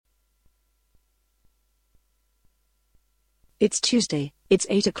It's Tuesday, it's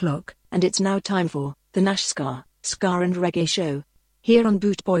 8 o'clock, and it's now time for the Nash Ska and Reggae Show, here on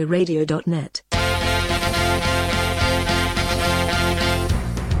bootboyradio.net.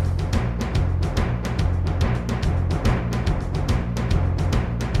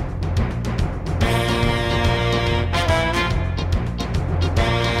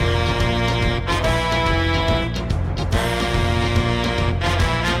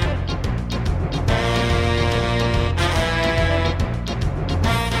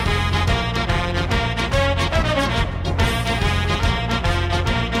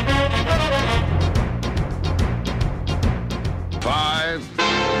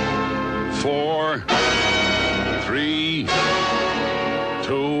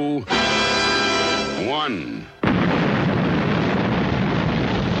 1.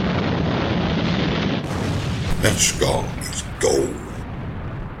 Let's go. Let's go.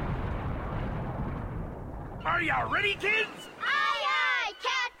 Are you ready, kids? Aye, aye,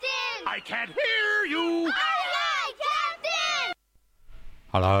 Captain! I can't hear you! Aye, aye, Captain!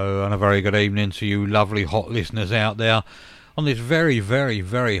 Hello, and a very good evening to you lovely hot listeners out there on this very, very,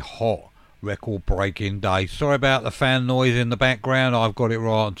 very hot record-breaking day. Sorry about the fan noise in the background. I've got it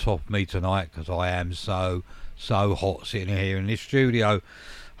right on top of me tonight because I am so hot sitting here in this studio.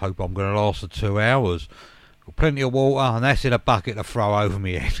 Hope I'm going to last for 2 hours. Got plenty of water, and that's in a bucket to throw over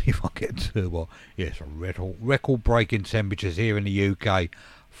me head if I get too hot. Yes, record-breaking temperatures here in the UK,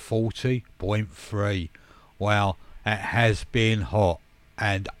 40.3. Wow, it has been hot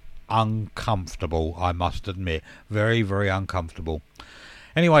and uncomfortable, I must admit. Very, very uncomfortable.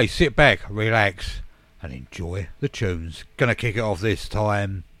 Anyway, sit back, relax, and enjoy the tunes. Gonna kick it off this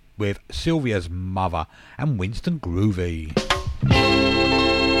time with Sylvia's Mother and Winston Groovy.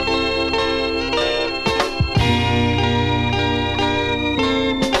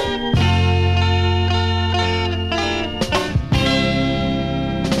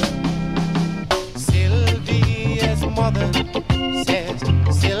 Sylvia's mother says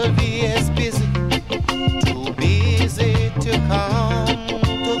Sylvia's busy, too busy to come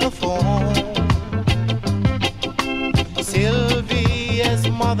to the phone. Sylvia's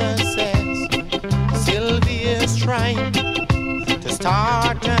mother says Sylvia's trying to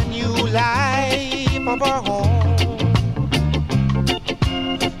start a new life of her own.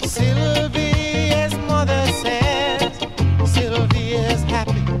 Sylvia's mother says Sylvia's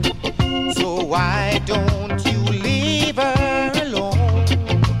happy, so why don't you leave her alone?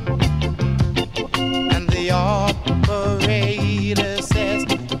 And the operator says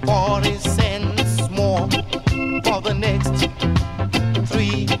 40 cents more for the next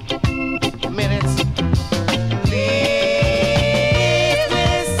 3 minutes. Please,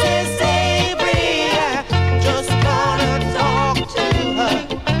 Mrs. Avery, I just wanna talk to her.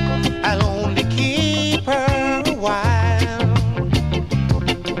 I'll only keep her a while.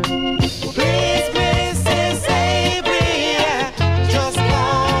 Please, Mrs. Avery, I just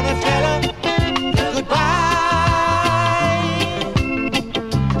wanna tell her goodbye.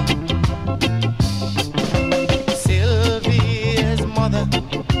 Sylvia's mother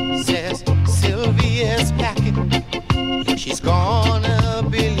says Sylvia's packing. She's gonna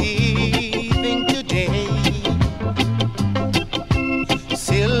be leaving today.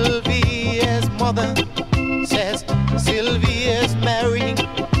 Sylvia's mother says Sylvia's marrying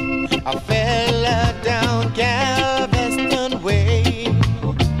a fella down Galveston Way.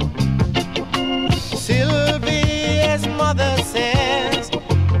 Sylvia's mother says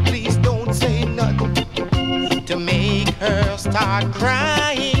please don't say nothing to make her start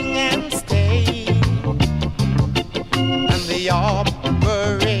crying and stay. And the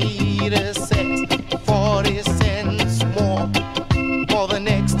operator says 40 cents more for the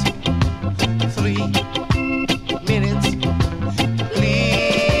next 3 minutes.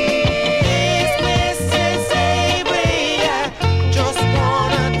 Please, Mrs. Avery, I just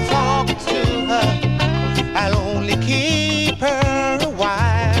wanna talk to her. I'll only keep her a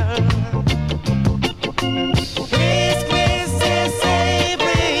while. Please, Mrs.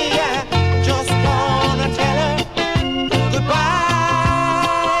 Avery, I just wanna tell her goodbye.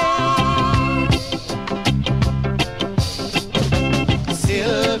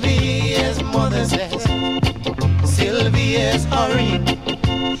 Sylvia's mother says Sylvia's hurrying.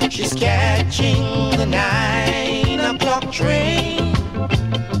 She's catching the 9 o'clock train.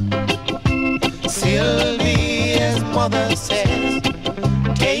 Sylvia's mother says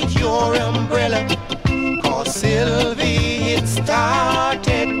take your umbrella, 'cause Sylvie, it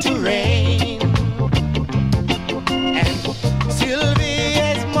started to rain. And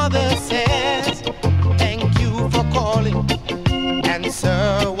Sylvia's mother says thank you for calling, and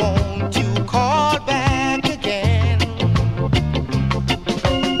sir, won't you call back again?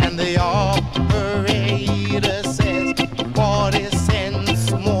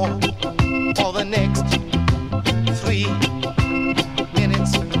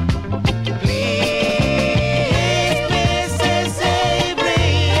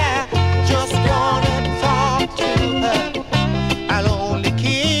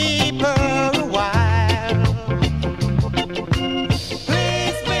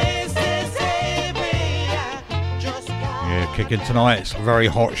 Kicking tonight's very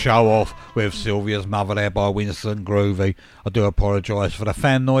hot show off with Sylvia's Mother there by Winston Groovy. I do apologise for the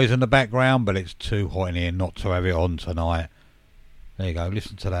fan noise in the background, but it's too hot in here not to have it on tonight. There you go,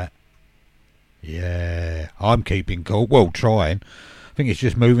 listen to that. Yeah, I'm keeping cool. Well, trying. I think it's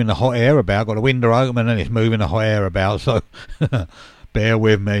just moving the hot air about. Got the window open and it's moving the hot air about, so bear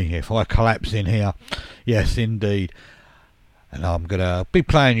with me if I collapse in here. Yes, indeed. And I'm going to be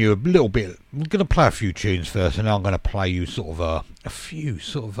playing you a little bit. I'm going to play a few tunes first, and I'm going to play you sort of a few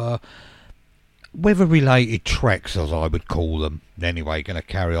sort of weather-related tracks, as I would call them. Anyway, going to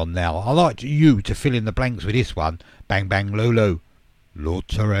carry on now. I'd like you to fill in the blanks with this one. Bang Bang Lulu, Lord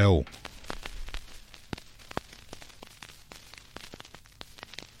Terrell.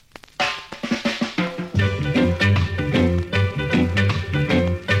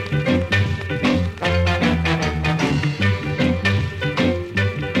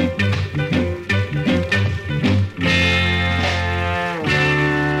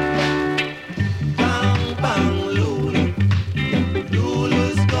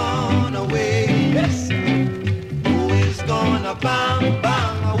 Bang,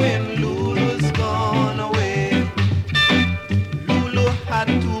 bang, when Lulu's gone away. Lulu had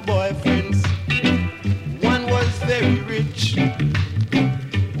two boyfriends. One was very rich,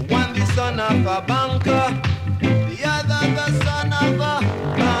 one the son of a banker, the other the son of a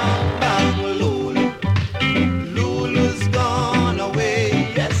bang, bang, Lulu. Lulu's gone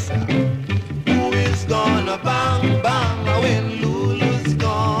away, yes sir. Who is gonna bang, bang, when Lulu's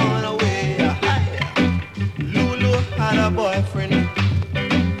gone away? Lulu had a boyfriend,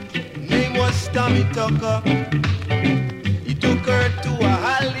 name was Tommy Tucker. He took her to a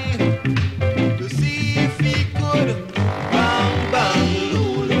alley to see if he could bang bang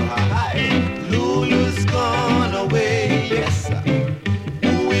Lulu. Lulu's gone away, yes sir.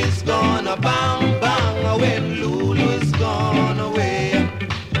 Who is gonna bang bang when Lulu's gone away?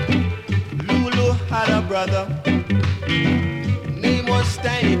 Lulu had a brother, name was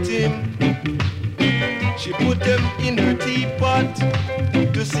Tiny Tim. She put him in her teapot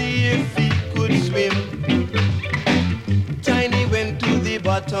to see if he could swim. Tiny went to the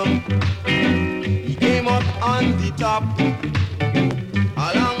bottom, he came up on the top.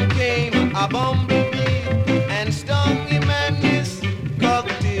 Along came a bumblebee and stung him and his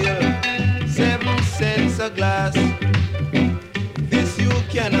cocktail. 7 cents a glass, this you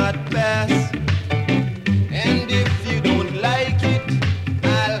cannot pass. And if you don't like it,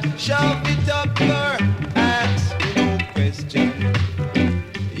 I'll shove it up your ass, no question.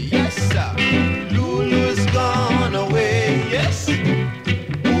 Yes sir, Lulu's gone away, yes.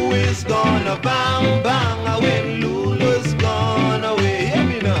 Who is gonna bang bang when Lulu's gone away? Hear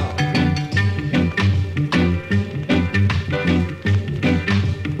me now.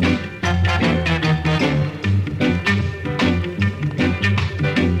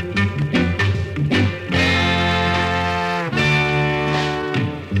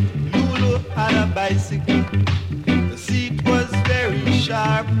 Lulu had a bicycle, the seat was very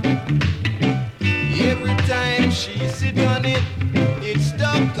sharp. Every time she sit on it, it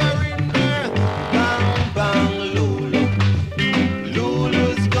stuck her in her. Bang bang Lulu,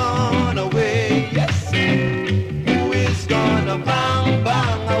 Lulu's gone away, yes. Who is gonna bang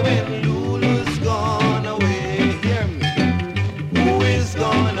bang when Lulu's gone away? Hear me. Who is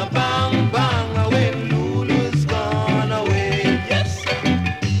gonna bang bang when Lulu's gone away? Yes.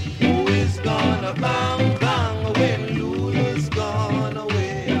 Who is gonna bang bang when Lulu's gone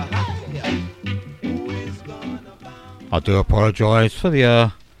away? Who is gonna bang? I do apologise for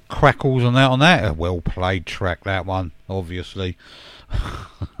the crackles on that. A well played track, that one, obviously.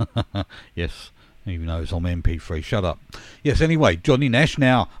 Yes, even though it's on MP3. Shut up. Yes, anyway, Johnny Nash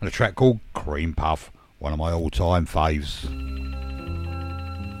now, and a track called Cream Puff, one of my all-time faves.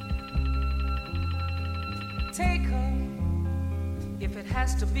 Take her if it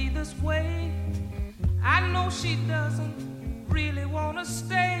has to be this way. I know she doesn't really want to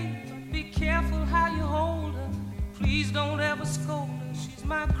stay, but be careful how you hold her. Please don't ever scold her. She's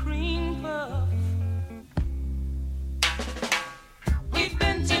my cream puff. We've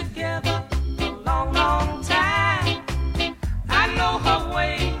been together a long, long time. I know her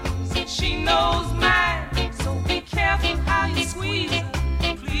ways and she knows mine. So be careful how you squeeze her.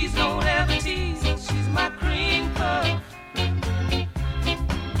 Please don't ever tease her. She's my cream puff.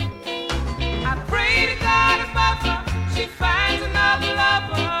 I pray to God above her, she finds another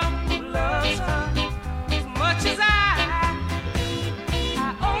lover who loves her as much as I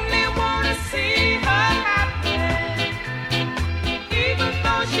only wanna see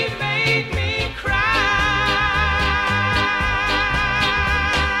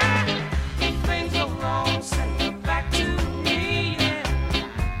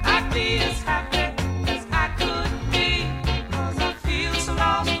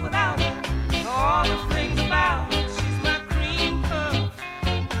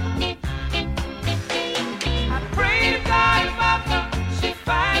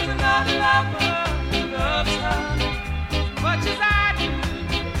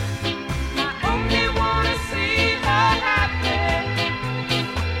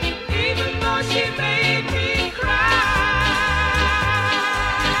she made me cry.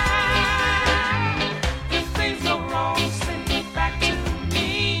 If things go wrong, send it back to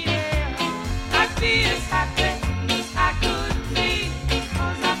me. Yeah. I'd be as happy as I could be,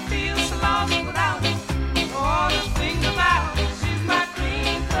 'cause I feel so lost without her. All the things about her, she's my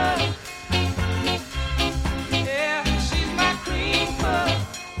cream puff. Yeah, she's my cream puff.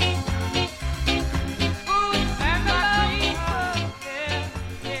 Ooh, and my cream puff.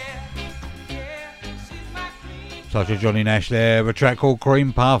 Yeah, she's my cream puff. Such as Johnny Nash there, a track called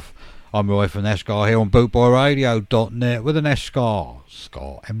Cream Puff. I'm Roy from NASCAR here on bootboyradio.net with the NASCAR,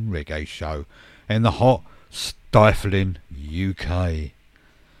 Ska and Reggae show in the hot, stifling UK.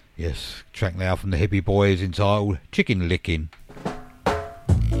 Yes, track now from the Hippie Boys entitled Chicken Licking.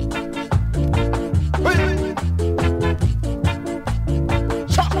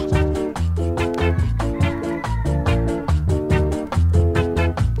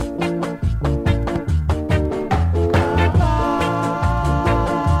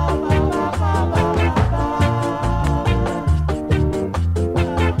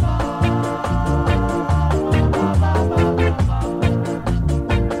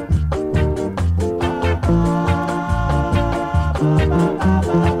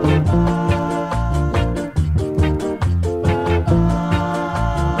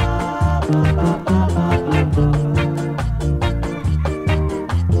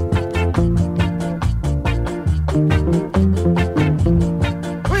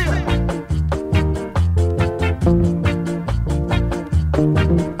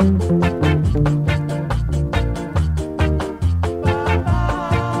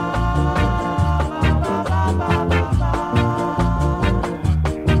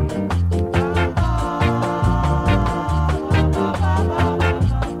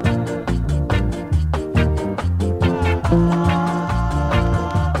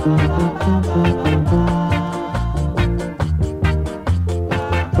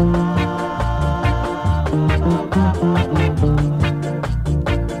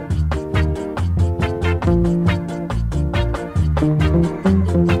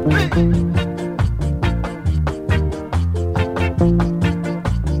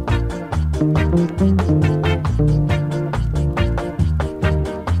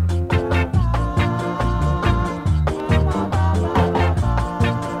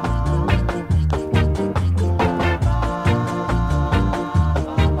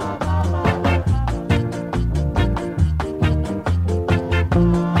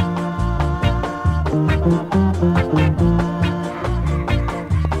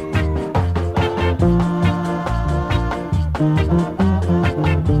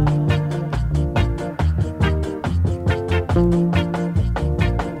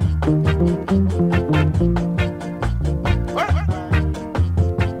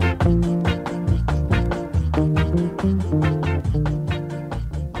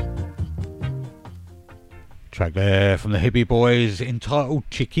 Track there from the Hippie Boys entitled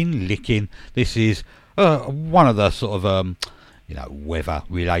Chicken Licking. This is one of the sort of weather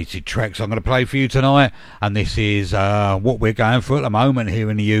related tracks I'm going to play for you tonight, and this is what we're going for at the moment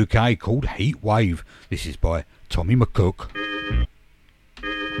here in the UK, called Heat Wave. This is by Tommy McCook.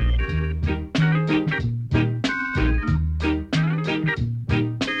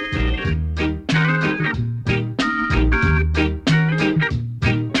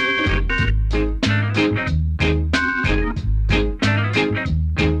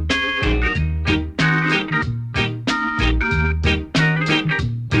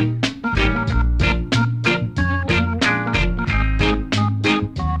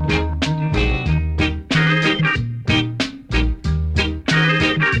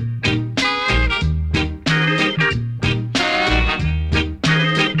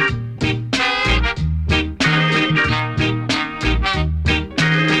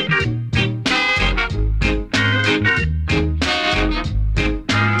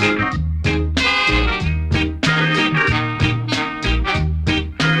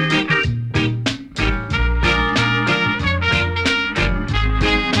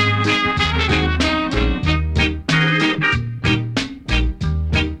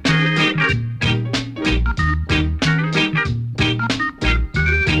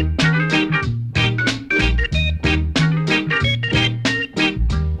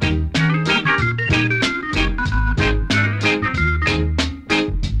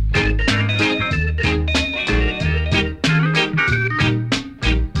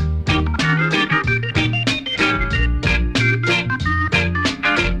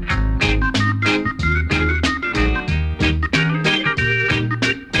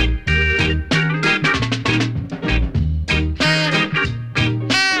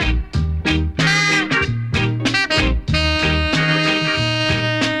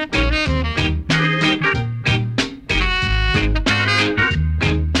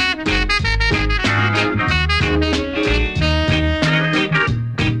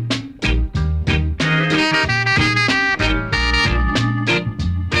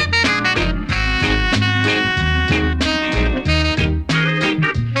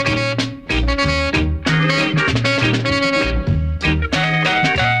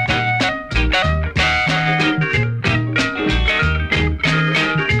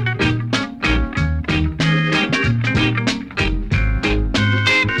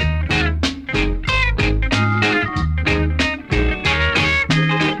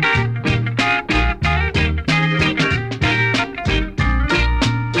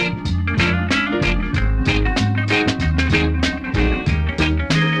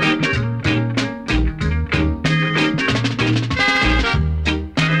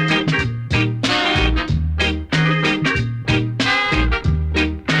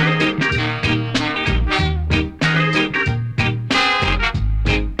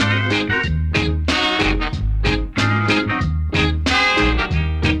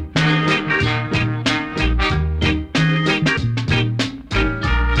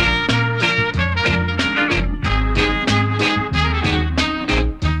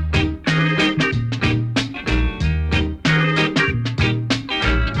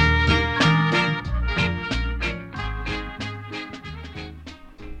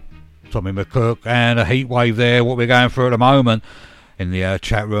 Tommy McCook, and a heat wave there, what we're going through at the moment. In the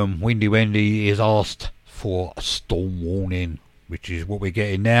chat room, Windy Wendy is asked for a storm warning, which is what we're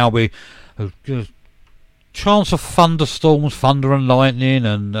getting now. We have chance of thunderstorms, thunder and lightning,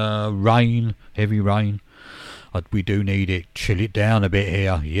 and rain, heavy rain. We do need it. Chill it down a bit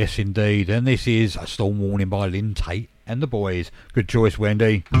here. Yes, indeed. And this is a storm warning by Lynn Tate and the boys. Good choice,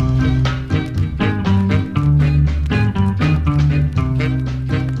 Wendy.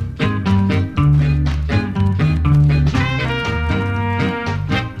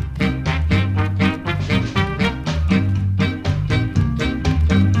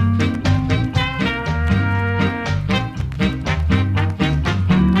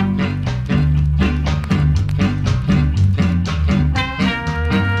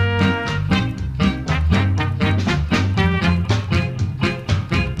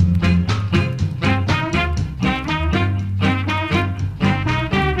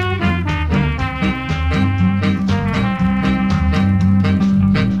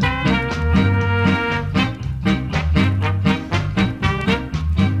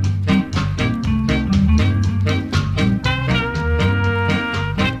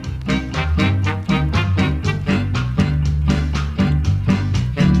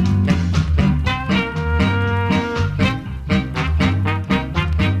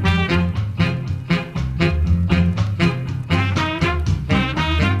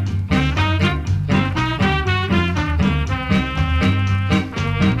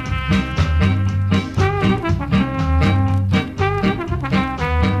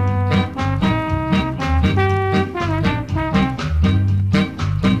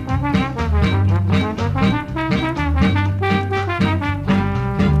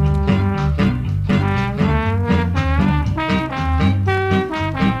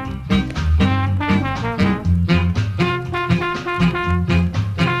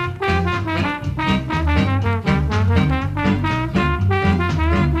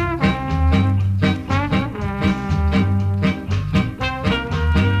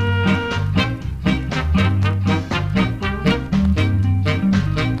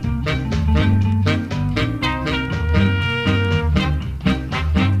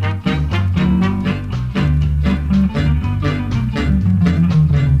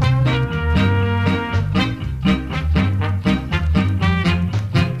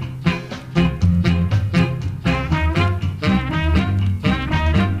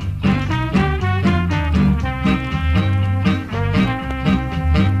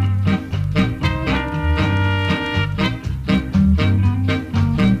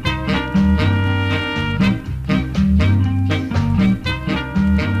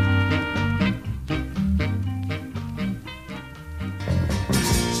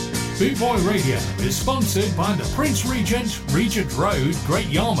 Boy Radio is sponsored by the Prince Regent, Regent Road, Great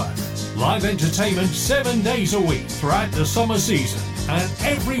Yarmouth. Live entertainment 7 days a week throughout the summer season and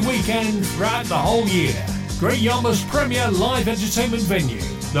every weekend throughout the whole year. Great Yarmouth's premier live entertainment venue,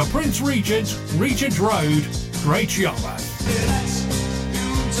 the Prince Regent, Regent Road, Great Yarmouth.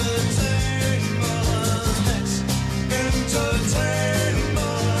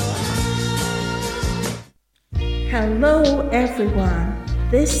 Hello everyone.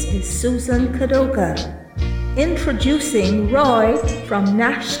 This is Susan Kadoga, introducing Roy from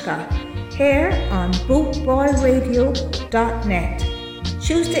Nashka, here on bootboyradio.net.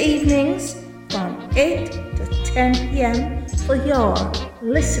 Tuesday evenings from 8 to 10 p.m. for your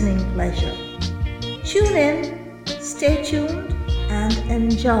listening pleasure. Tune in, stay tuned, and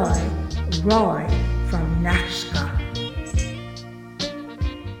enjoy Roy from Nashka.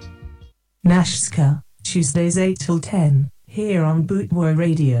 Nashka, Tuesdays 8 till 10. Here on Bootboy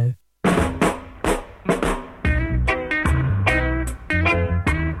Radio.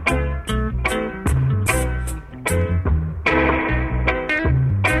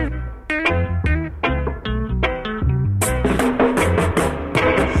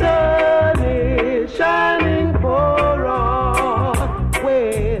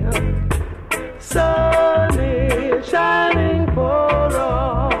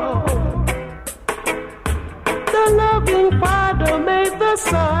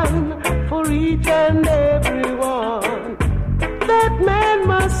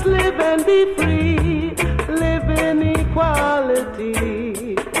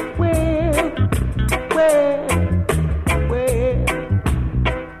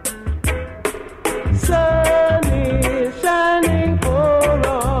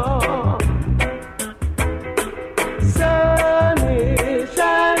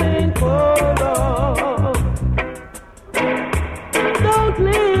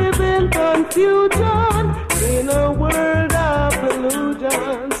 Confusion in a world of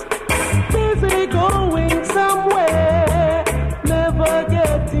illusions.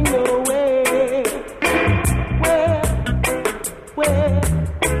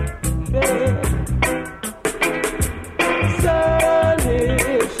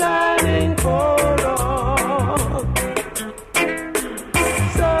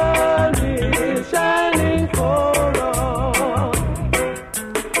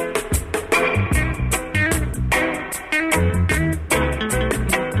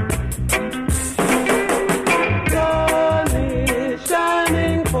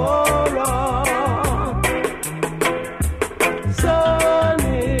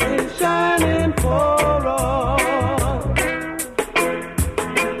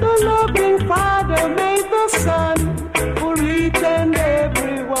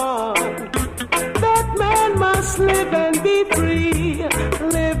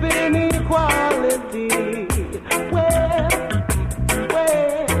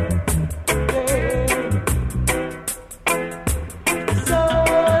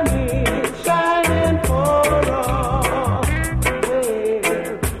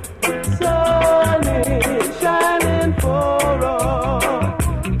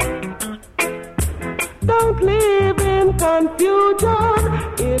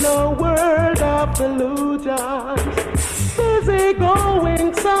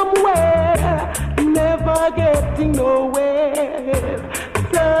 going nowhere.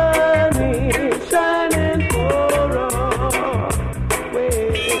 Sun is shining for us.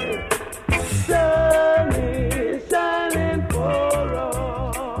 Well, sun is shining for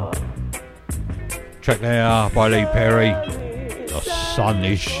us. Track there by Lee Perry. The sun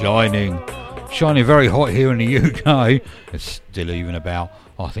is shining. Shining very hot here in the UK. It's still even about,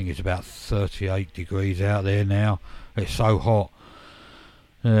 I think it's about 38 degrees out there now. It's so hot.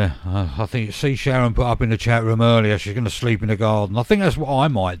 Yeah, I think see Sharon put up in the chat room earlier, she's going to sleep in the garden. I think that's what I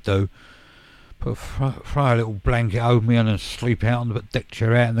might do. Throw a little blanket over me and sleep out on the deck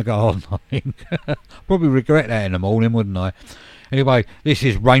chair out in the garden, I think. Probably regret that in the morning, wouldn't I? Anyway, this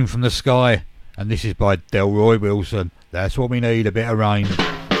is Rain from the Sky, and this is by Delroy Wilson. That's what we need, a bit of rain.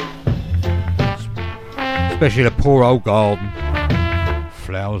 Especially the poor old garden.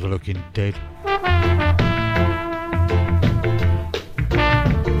 Flowers are looking dead.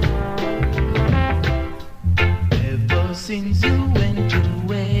 Ever since you went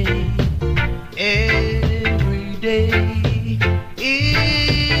away, every day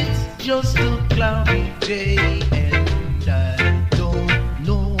it's just a cloudy day, and I don't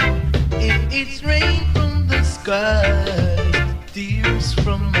know if it's rain from the sky, tears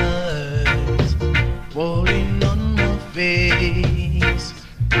from my eyes falling on my face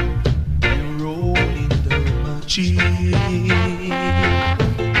and rolling down my cheek.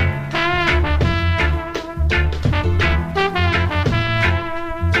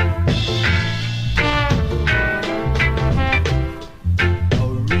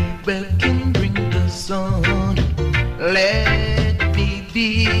 Let me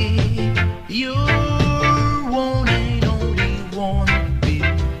be your one and only one,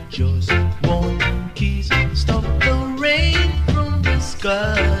 with just one kiss. Stop the rain from the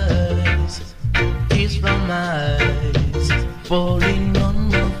skies, tears from my eyes falling on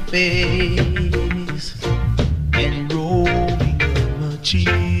my face and rolling on my cheek.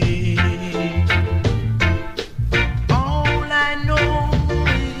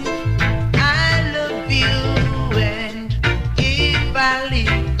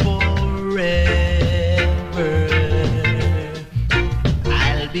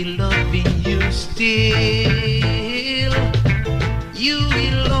 Still, you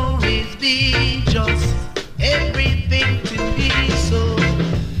will always be just everything to me. So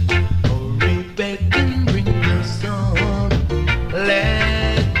hurry back and bring the sun.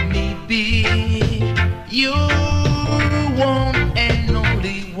 Let me be your one and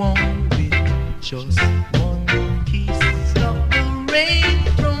only one, with just one kiss. Stop the rain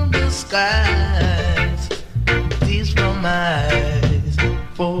from the skies, tears from my eyes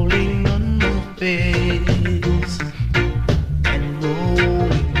falling on my face and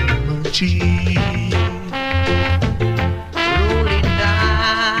rolling on my cheek. Rolling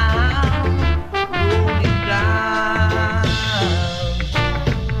down, rolling down,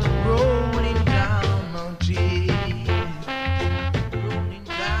 rolling down my cheek. Rolling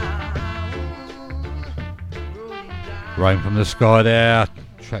down, rolling down. Rain from the Sky there,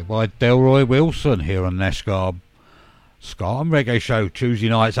 track by Delroy Wilson here on NASCAR Ska and Reggae Show, Tuesday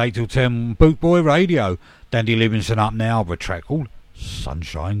nights 8 till 10, Bootboy Radio. Dandy Livingston up now with a track called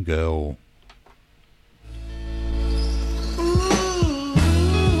Sunshine Girl. Ooh,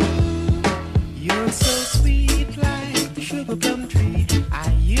 you're so sweet like the sugar plum tree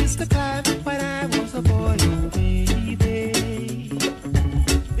I used to climb when I was a boy, oh baby.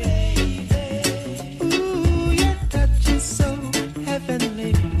 Baby. Ooh, your touch is so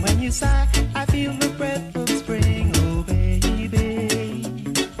heavenly. When you sigh, I feel the breath of spring, oh baby.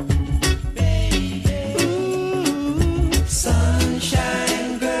 Baby. Ooh,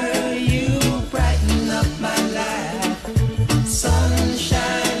 sunshine girl, you brighten up my life.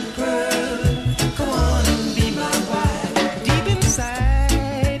 Sunshine girl, come on and be my wife. Deep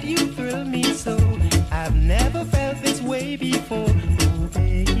inside, you thrill me so. I've never felt this way before, oh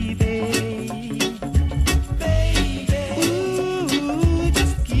baby. Baby. Ooh,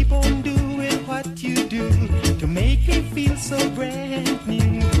 just keep on doing what you do to make me feel so brand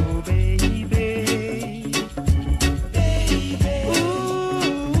new, oh baby. Baby.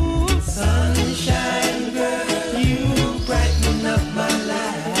 Ooh, sunshine girl, you brighten up my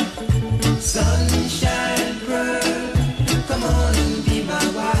life. Sunshine girl, come on and be my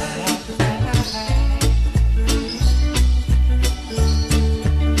wife.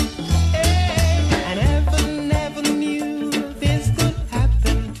 I never knew this could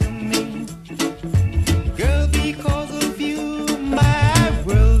happen to me. Girl, because of you, my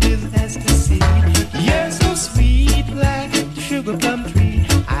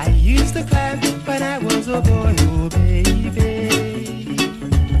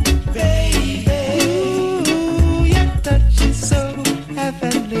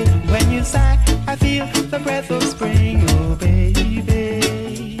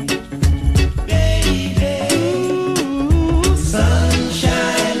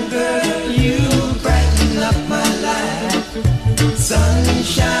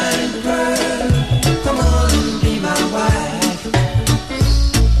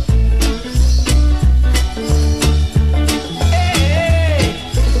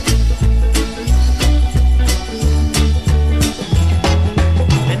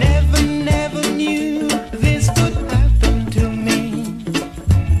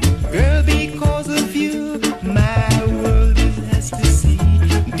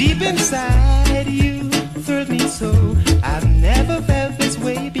Deep inside you thrills me so. I've never felt this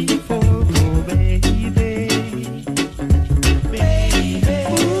way before. Oh, baby. Baby.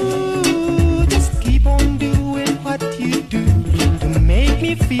 Ooh, just keep on doing what you do to make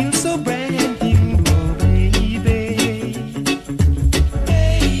me feel so brand new. Oh, baby.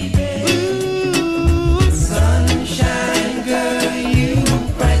 Baby. Ooh, sunshine girl, you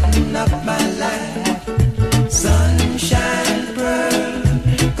brighten up my life. Sunshine pearl,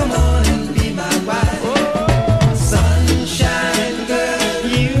 come on and be my wife. Oh, sunshine girl,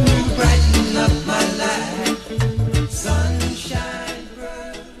 you brighten up my life. Sunshine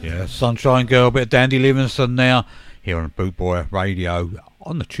pearl. Yeah, Sunshine Girl, bit of Dandy Livingstone now here on Bootboy Radio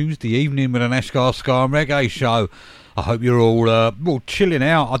on the Tuesday evening with an Ashgar Ska and Reggae show. I hope you're all chilling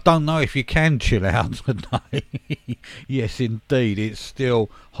out. I don't know if you can chill out today. Yes, indeed, it's still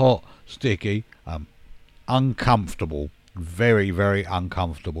hot, sticky, uncomfortable, very, very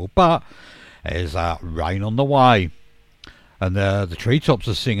uncomfortable. But there's rain on the way, and the treetops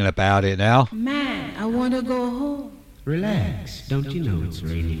are singing about it now. Man, I want to go home. Relax, don't you know it's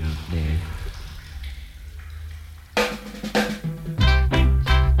raining out there?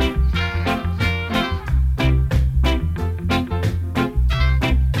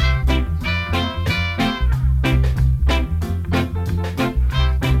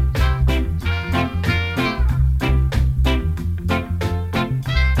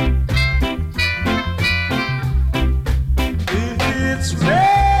 It's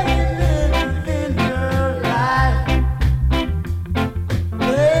raining in your life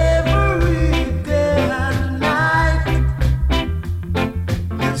every day and night.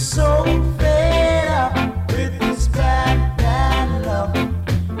 You're so fed up with this bad, bad love.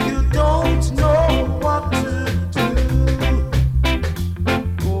 You don't know what to do.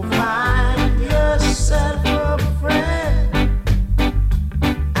 Go find yourself a friend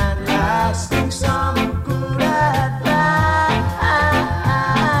and ask him some good advice.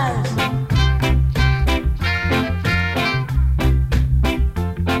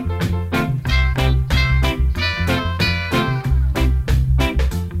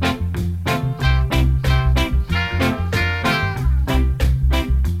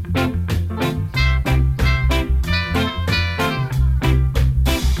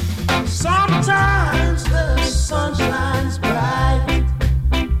 Sometimes the sun shines bright,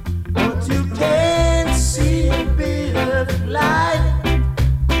 but you can't see a bit of light.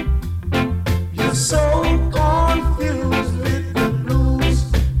 You're so confused with the blues,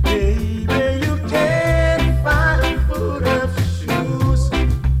 baby, you can't find a foot of shoes.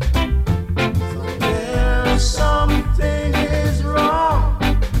 So there's something is wrong,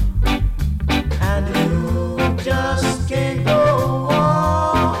 and you just can't go on.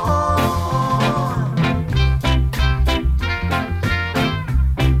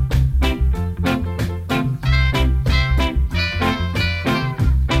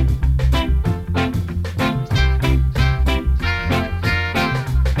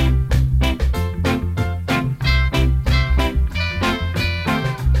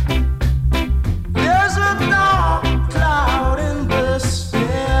 There's a dark cloud in the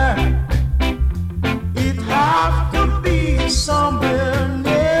stair. It have to be somewhere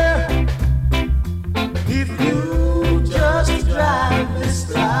near. If you just drive this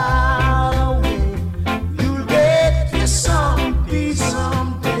cloud away, you'll get you some peace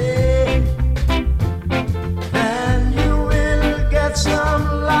someday. Then you will get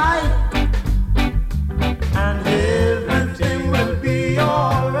some light, and everything will be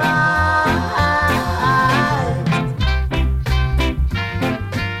alright.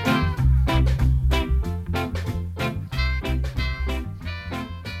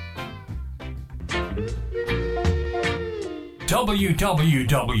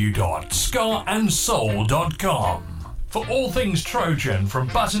 www.scarandsoul.com for all things Trojan, from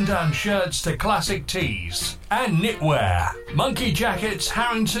button-down shirts to classic tees and knitwear, monkey jackets,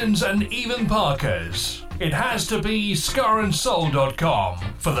 Harringtons and even Parkers. It has to be scarandsoul.com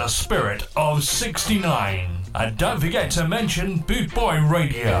for the spirit of 69. And don't forget to mention Bootboy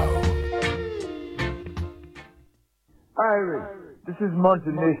Radio. Iris, this is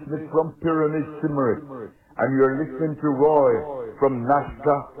Monty Naismith from Pyramid Cymric, and you're listening to Roy from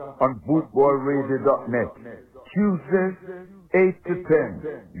Nashka on bootboyradio.net. Tuesdays, 8 to 10,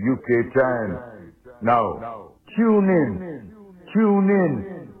 UK time. Now, tune in, tune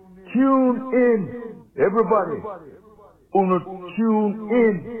in, tune in, everybody. Uno tune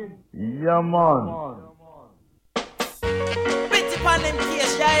in, yeah man. Bitty pan them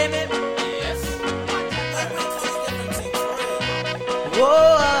case, you hear me? Yes.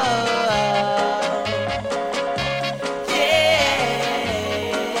 Whoa.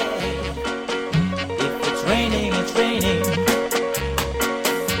 Yeah. raining,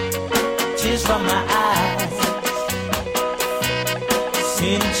 tears from my eyes,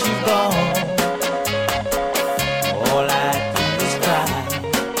 since you've gone, all I do is cry.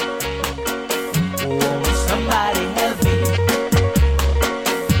 Won't somebody help me?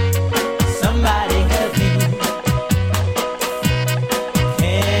 Somebody help me.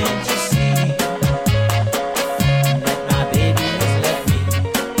 Can't you see that my baby has left me?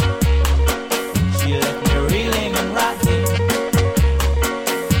 She left me reeling and rocking,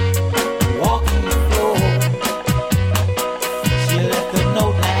 walking the floor. She left a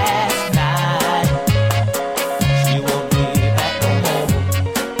note last night. She won't be back no more.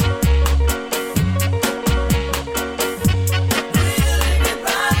 Reeling and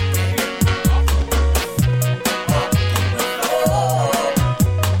rocking, walking the floor.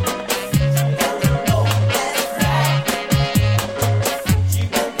 She left a note last night. She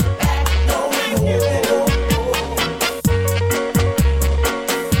won't be back no more.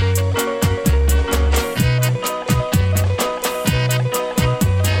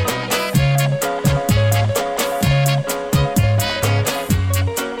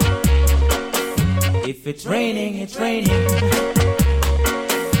 If it's raining, it's raining.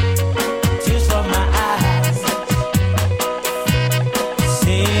 Tears from my eyes,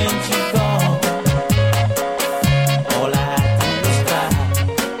 since you've gone, all I do is cry.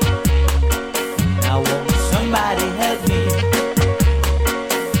 Now won't somebody help me?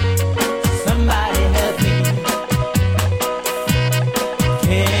 Somebody help me.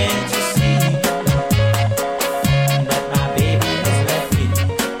 Can't you see that my baby has left me?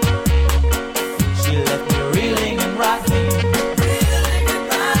 She left me reeling and rocking,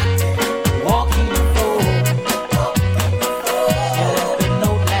 walking the floor. She left a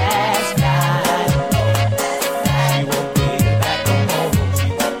note last night. She won't be back no more. She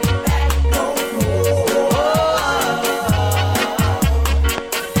won't be back no more.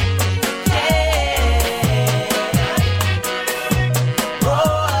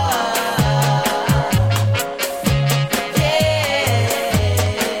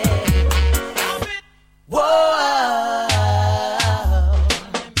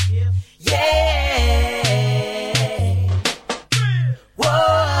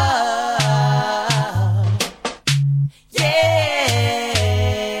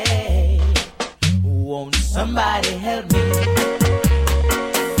 Won't somebody help me?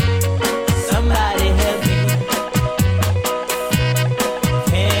 Somebody help me.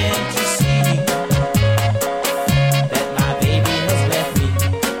 Can't you see that my baby has left me?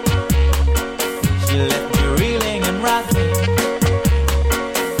 She left me reeling and rocking,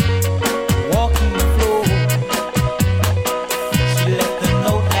 walking the floor. She left a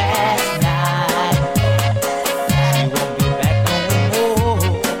note last night. She won't be back no more.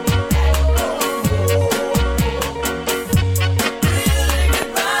 Reeling and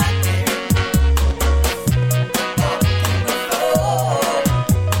rocking, walking the floor. She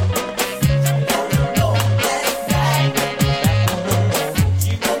left a note last night.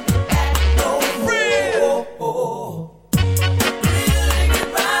 She won't be back no more. Reeling and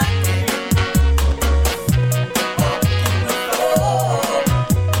rocking, walking the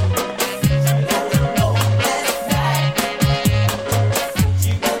floor. She left a note last night.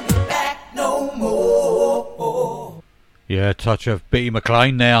 She won't be back no more. Yeah, touch of Bitty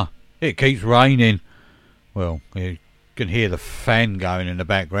McLean now. It keeps raining. Well, you can hear the fan going in the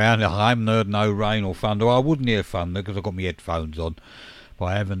background. I haven't heard no rain or thunder. I wouldn't hear thunder because I've got my headphones on. But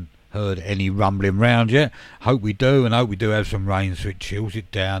I haven't heard any rumbling round yet. Hope we do, and hope we do have some rain so it chills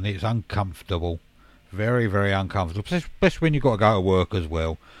it down. It's uncomfortable. Very, very uncomfortable. Especially when you've got to go to work as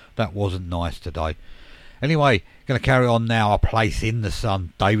well. That wasn't nice today. Anyway, going to carry on now. A Place in the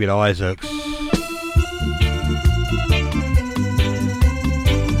Sun. David Isaacs.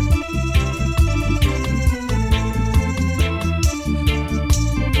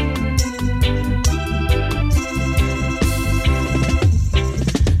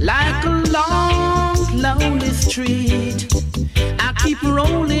 Like a long, lonely street, I keep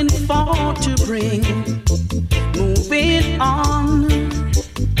rolling for to bring. Moving on,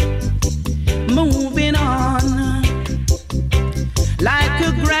 moving on. Like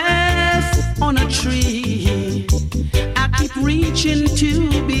a grass on a tree, I keep reaching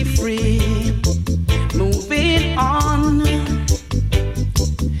to be free. Moving on,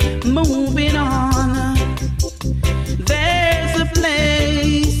 moving on. There's a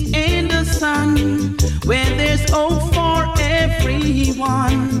place in the sun where there's hope for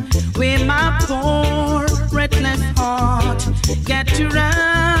everyone, where my poor breathless heart get to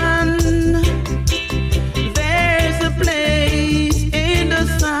run. There's a place in the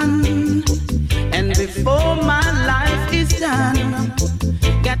sun, and before my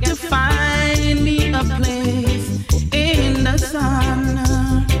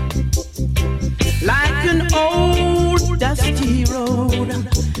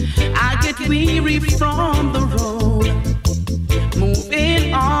I get weary from the road.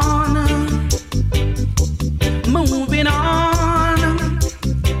 Moving on, moving on,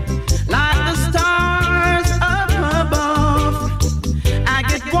 like the stars up above. I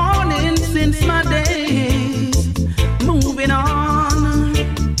get warning since my days. Moving on,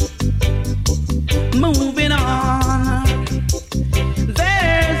 moving on.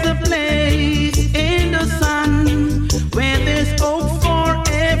 There's a place in the sun where there's hope for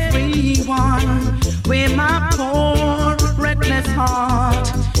everyone, where my poor reckless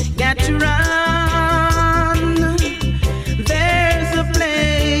heart got to run. There's a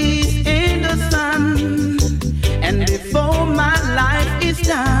place in the sun, and before my life is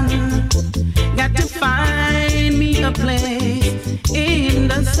done, got to find me a place in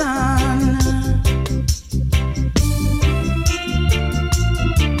the sun.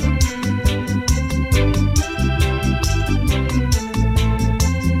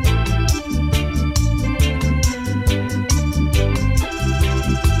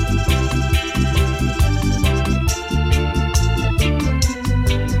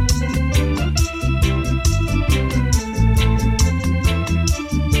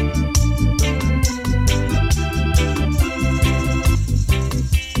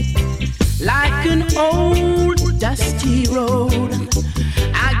 Like an old dusty road,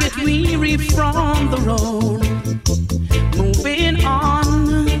 I get weary from the road. Moving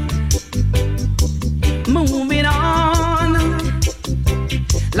on, moving on,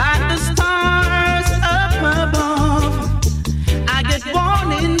 like the stars up above. I get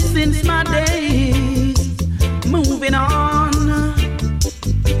warning since my days. Moving on,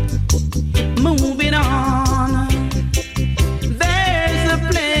 moving on. There's a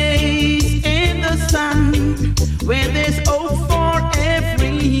place in the sun where there's hope for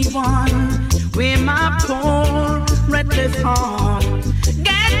everyone, where my poor reckless heart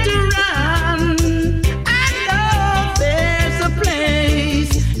got to run. I know there's a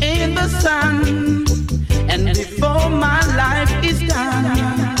place in the sun, and before my life is done,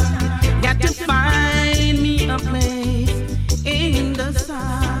 got to find me a place in the sun.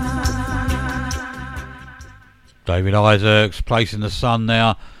 David Isaacs, Place in the Sun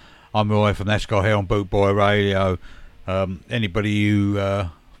now. I'm Roy from Nashgar here on Bootboy Radio. Anybody who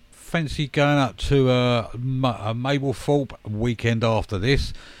fancy going up to Mablethorpe weekend after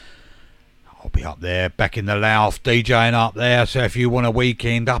this, I'll be up there, back in the Louth, DJing up there. So if you want a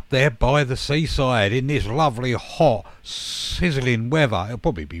weekend up there by the seaside in this lovely, hot, sizzling weather, it'll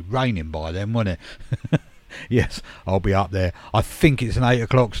probably be raining by then, won't it? Yes, I'll be up there. I think it's an 8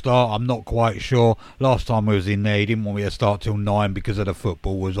 o'clock start. I'm not quite sure. Last time I was in there, he didn't want me to start till 9 because of the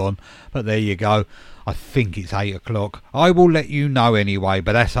football was on. But there you go. I think it's 8 o'clock. I will let you know anyway.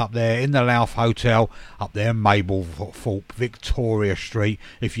 But that's up there in the Louth Hotel, up there in Mablethorpe, Victoria Street.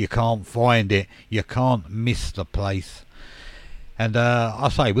 If you can't find it, you can't miss the place. And I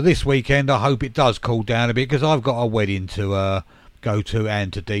say, with this weekend, I hope it does cool down a bit, because I've got a wedding to go to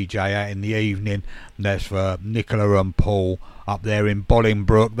and to DJ at in the evening. And that's for Nicola and Paul up there in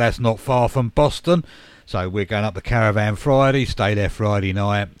Bolingbroke. That's not far from Boston. So we're going up the Caravan Friday, stay there Friday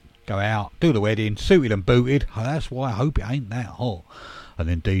night, go out, do the wedding, suited and booted. That's why I hope it ain't that hot. And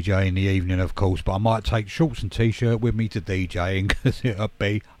then DJ in the evening, of course. But I might take shorts and t-shirt with me to DJing, because it'll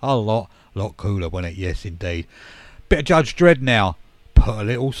be a lot cooler, won't it? Yes, indeed. Bit of Judge Dredd now. Put a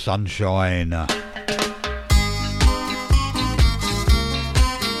Little Sunshine.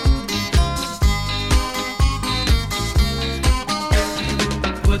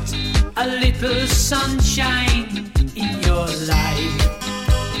 Put a little sunshine in your life.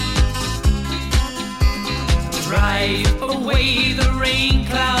 Drive away the rain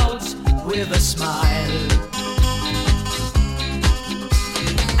clouds with a smile.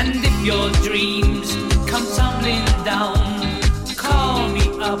 And if your dreams come tumbling down, call me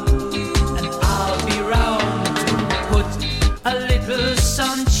up and I'll be round to put a little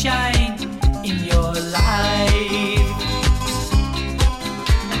sunshine in your life.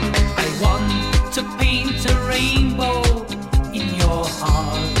 I want to paint a rainbow in your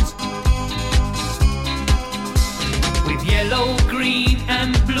heart, with yellow, green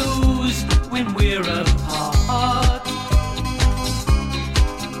and blues when we're apart.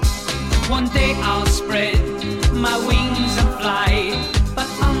 One day I'll spread my wings and fly, but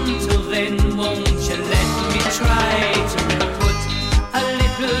until then won't you let me try to put a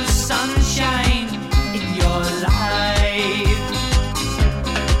little sunshine in your life.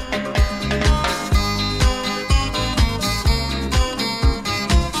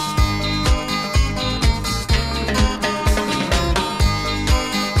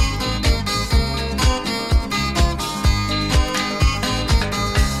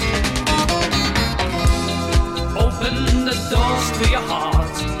 to your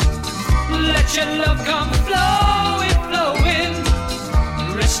heart. Let your love come flowing, flowing.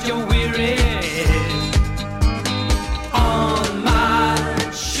 Rest your weary on my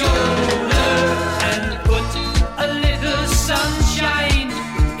shoulder and put a little sunshine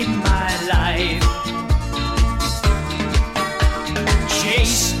in my life.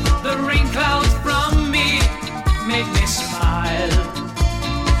 Chase the rain clouds from me, make me smile.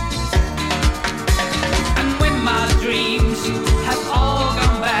 And when my dreams have all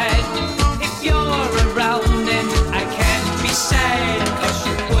gone bad, if you're around then I can't be sad. 'Cause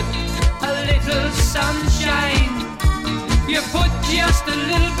you put a little sunshine, you put just a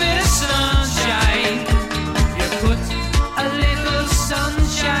little bit of sunshine, you put a little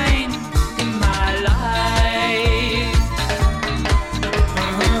sunshine in my life.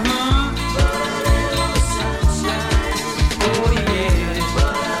 Oh yeah.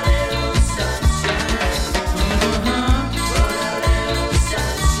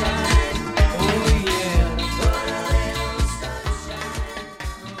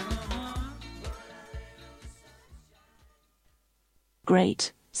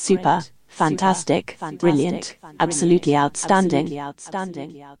 Great, super, fantastic, brilliant, absolutely outstanding.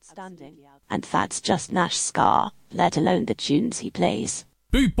 And that's just Nash Ska, let alone the tunes he plays.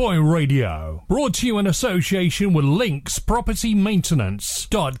 Bootboy Radio, brought to you in association with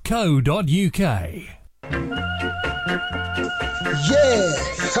linkspropertymaintenance.co.uk. Yeah!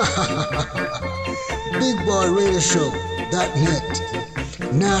 BigBoyRadioShow.net.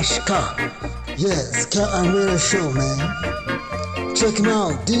 Nashka. Yes, Ska and Radio Show, man. Check him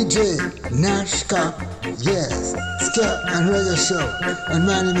out, DJ Nashka. Yes, Ska and Radio Show. And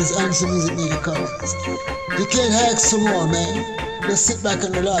my name is Answer Music Media Collins. You can't hack some more, man. Just sit back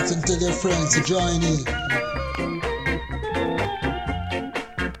and relax and tell your friends to join in.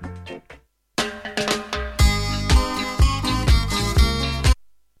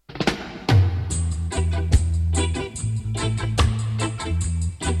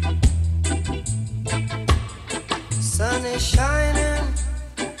 Sun is shining,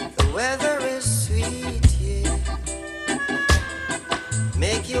 the weather is sweet, yeah.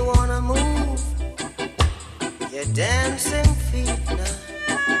 Make you wanna move your dancing feet now.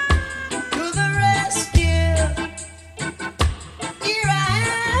 To the rescue, here I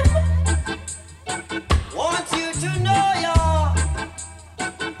am. Want you to know you're.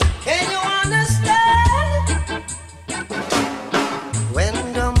 Can you understand? When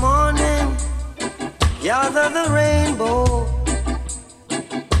the morning gather the rainbow,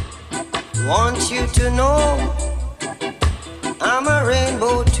 want you to know I'm a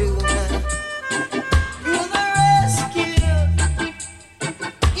rainbow too now. To the rescue,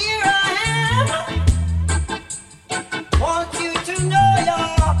 here I am. Want you to know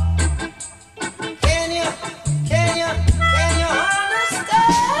you're. Can you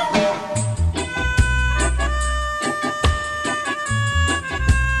understand?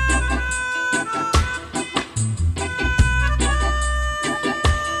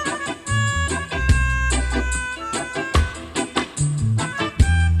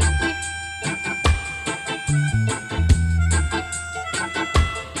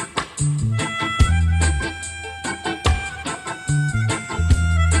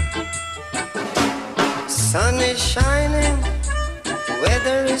 Sun is shining,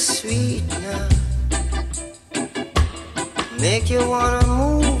 weather is sweet now. Make you wanna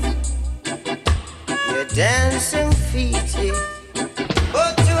move your dancing feet, yeah.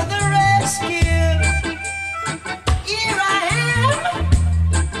 But to the rescue, here I am.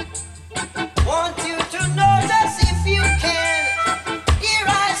 Want you to notice if you can. Here I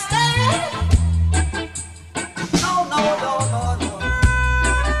stand. No, no, no, no, no.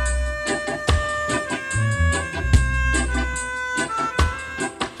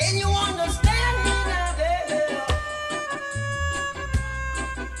 Can you understand me now, baby?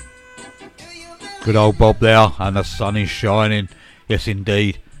 Good old Bob there, and the sun is shining. Yes,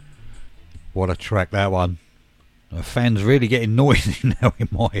 indeed. What a track, that one. The fan's really getting noisy now in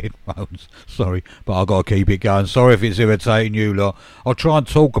my headphones. Sorry, but I've got to keep it going. Sorry if it's irritating you lot. I'll try and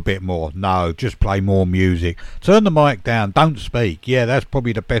talk a bit more. No, just play more music. Turn the mic down. Don't speak. Yeah, that's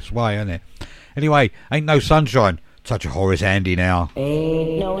probably the best way, isn't it? Anyway, Ain't No Sunshine. Touch of Horace Andy now.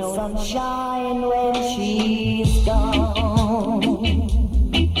 Ain't no sunshine when she's gone.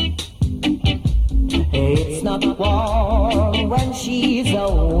 It's not warm when she's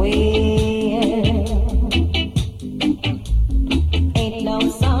away. Ain't no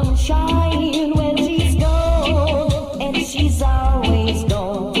sunshine when she's gone, and she's always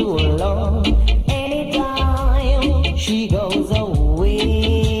gone too alone. Anytime she goes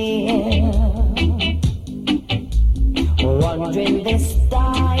away, wondering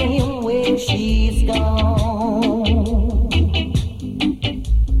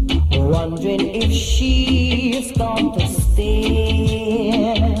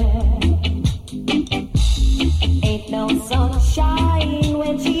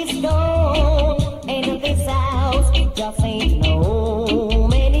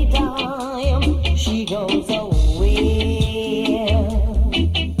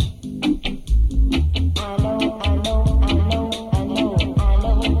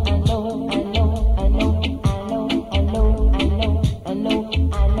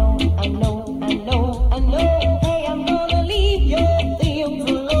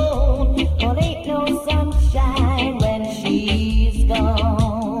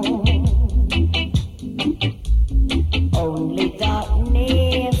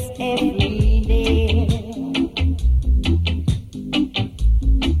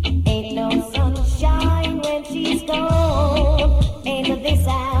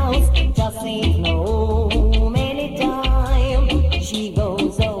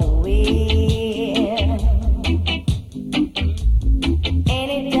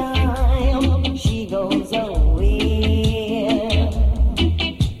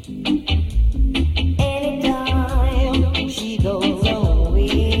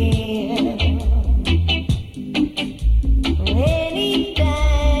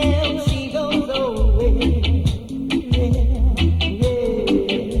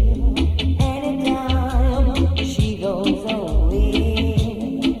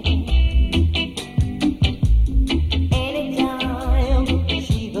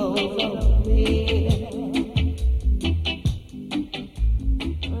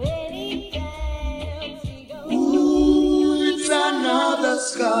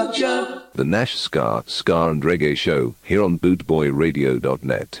the Nash Ska and Reggae Show here on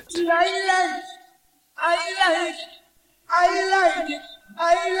bootboyradio.net. I like it,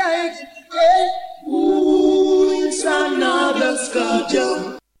 yeah. Ooh, it's another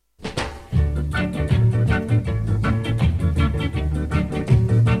sculpture.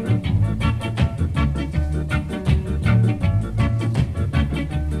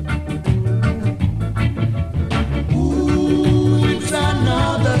 Ooh, it's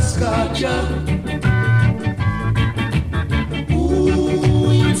another sculpture.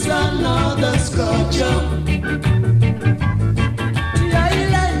 Ooh, it's another sculpture.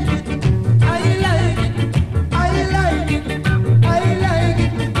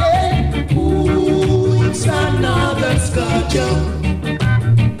 Ooh, it's another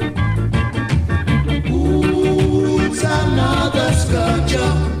sculpture.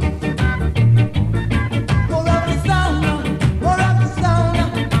 More of the sound, more of the sound,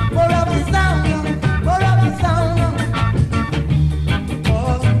 more of the sound, more of the sound.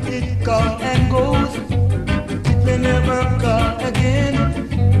 Cause it comes and goes, it may never come again.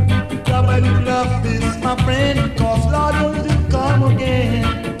 Come and love this, my friend, cause Lord will come again.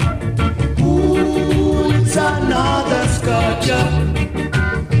 Ooh, it's another sculpture.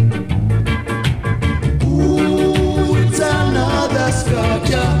 Ooh, it's another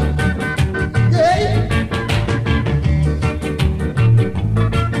sculpture. Yeah.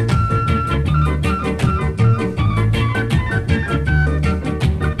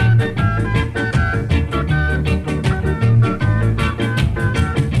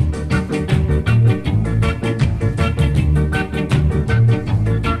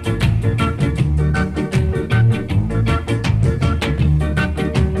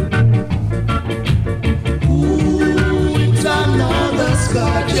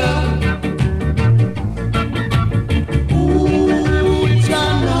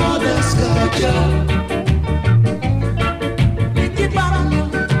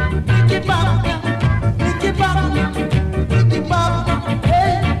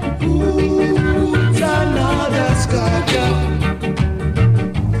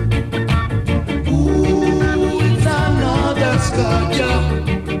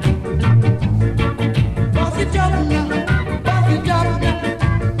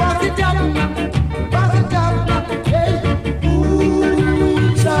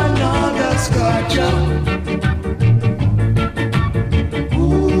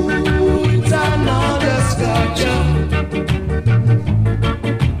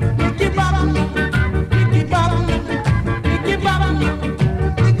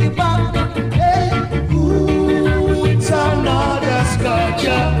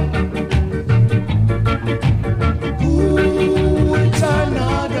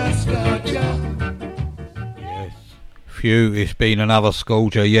 It's been another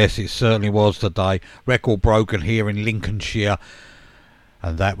sculpture. Yes, it certainly was today. Record broken here in Lincolnshire,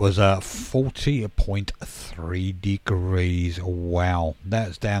 and that was 40.3 degrees. Wow,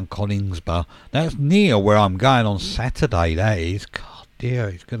 that's down Coningsborough. That's near where I'm going on Saturday. That is. God dear,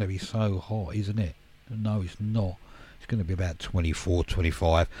 it's going to be so hot, isn't it? No, it's not. It's going to be about 24,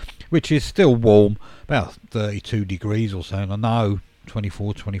 25, which is still warm. About 32 degrees or so. I know,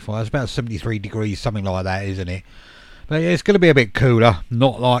 24, 25. It's about 73 degrees, something like that, isn't it? But it's going to be a bit cooler,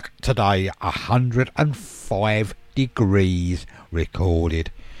 not like today. 105 degrees recorded.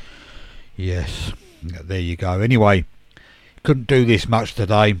 Yes, there you go. Anyway, couldn't do this much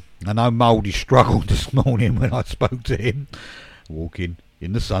today. I know Mouldy struggled this morning when I spoke to him. Walking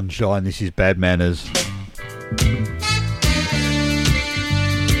in the sunshine, this is Bad Manners.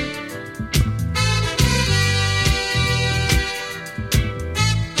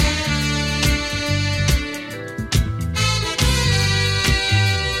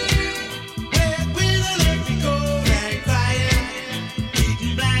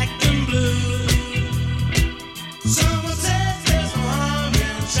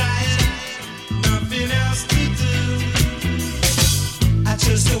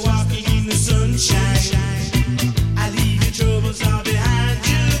 Just walking in the sunshine. I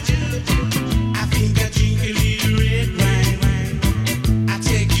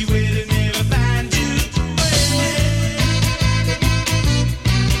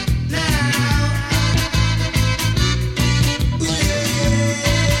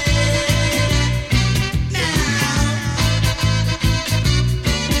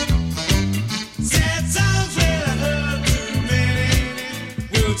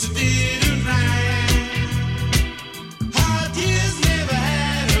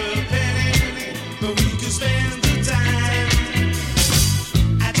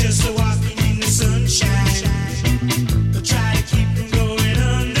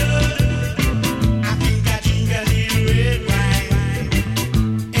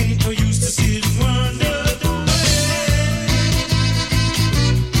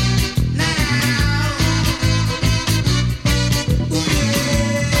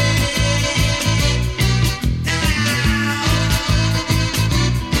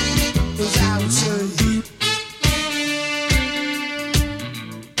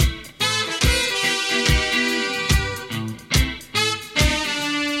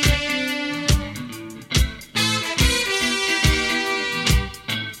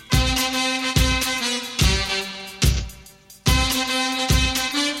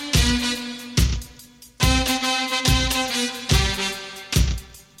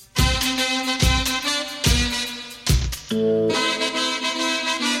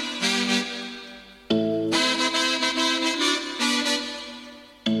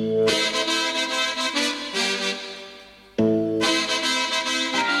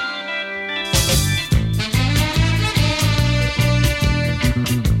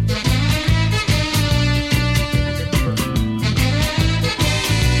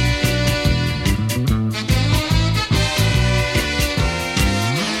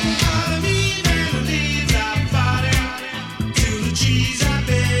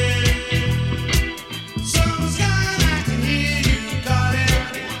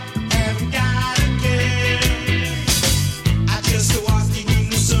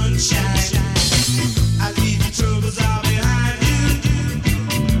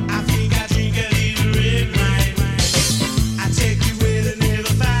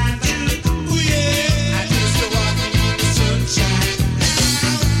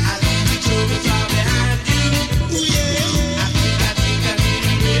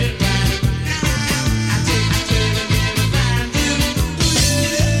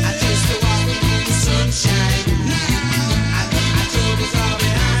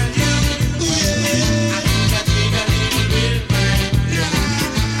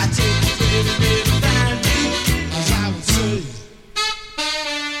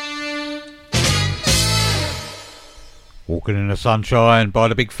Walking in the Sunshine by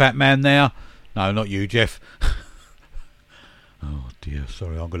the Big Fat Man there. No, not you, Jeff. Oh dear,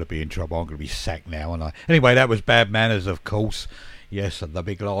 sorry, I'm going to be in trouble. I'm going to be sacked now, aren't I? Anyway, that was Bad Manners, of course. Yes, the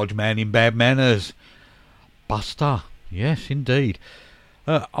big large man in Bad Manners. Buster. Yes, indeed.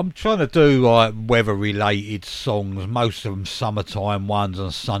 I'm trying to do like weather-related songs, most of them summertime ones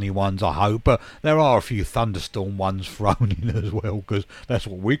and sunny ones, I hope, but there are a few thunderstorm ones thrown in as well, because that's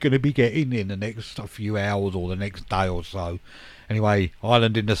what we're going to be getting in the next few hours or the next day or so. Anyway,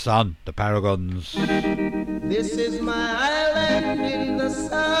 Island in the Sun, the Paragons. This is my island in the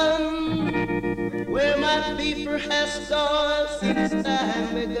sun, where my fever has stored since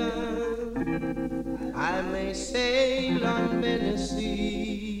time begun. I may sail on many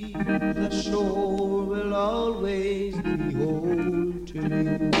seas, the shore will always be home to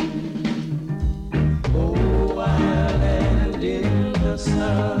me. Oh, island in the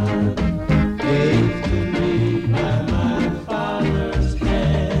sun, gave to me by my father's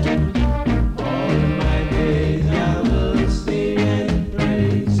hand. All my days I will sing and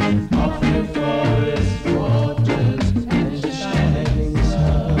praise of the forest waters and the shining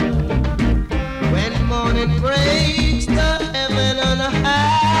sun. When morning breaks the heaven on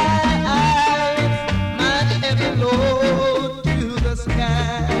high, my heavy load to the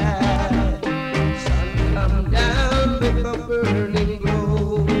sky. Sun come down with a burning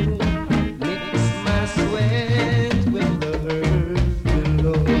glow, mix my sweat with the earth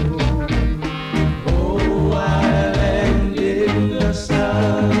below. Oh, island in the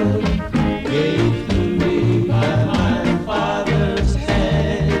sun, gave to me by my father's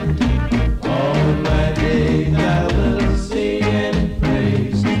hand. All my days I will sing and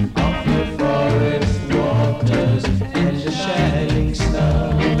praise of the forest waters and the shining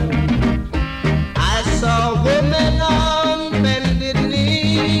sun. I saw women on bended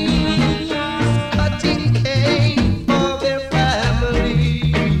knees, cutting cane for their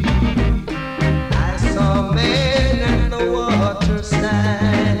family. I saw men at the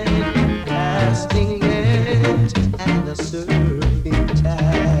waterside, casting net at the surfing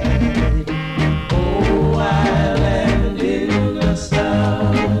tide. Oh, island in the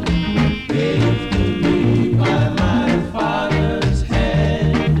sun, gave to me by my father's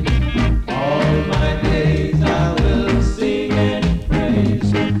hand. All my days I will sing and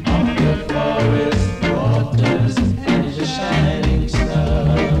praise of the forest waters and the shining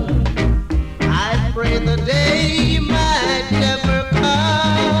sun. I pray the day might never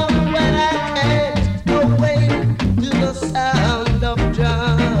come when I can't awake to the sound of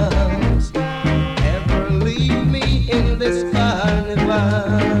drums. Ever leave me in this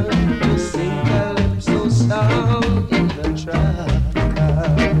carnival to sing calypso song in the tropical.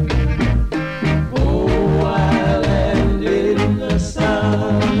 Oh, island in the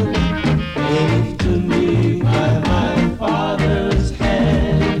sun, gave to me by my father's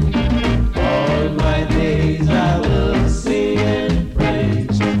hand. All my days I will sing and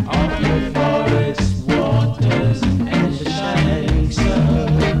praise of the forest waters and the shining sun.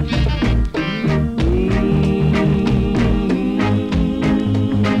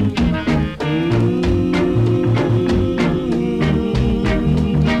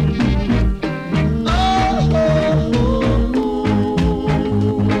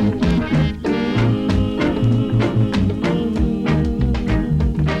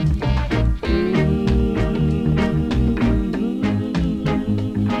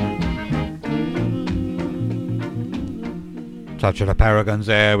 Touch of the Paragons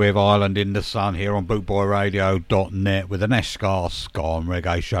there with Island in the Sun here on bootboyradio.net with the Nash Ska and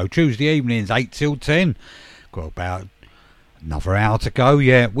Reggae Show. Tuesday evenings 8 till 10. Got about another hour to go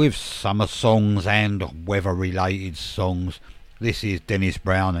yet with summer songs and weather related songs. This is Dennis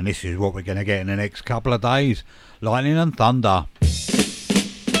Brown and this is what we're going to get in the next couple of days. Lightning and Thunder.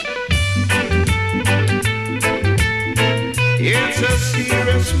 It's a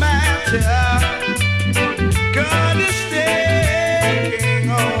serious matter. God is taking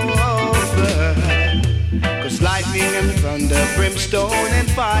over. 'Cause lightning and thunder, brimstone and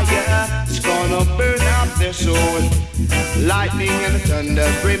fire, it's gonna burn out their soul. Lightning and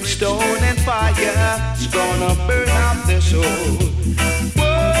thunder, brimstone and fire, it's gonna burn out their soul.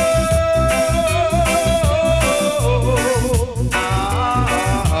 Whoa,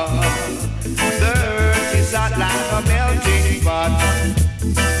 the earth is hot like a melting pot.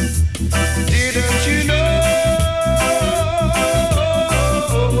 Didn't you know?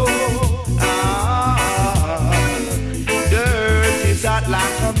 The earth is hot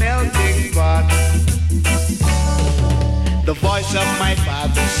like a melting pot. The voice of my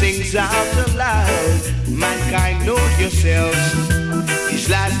Father sings out aloud. Mankind, know yourselves. These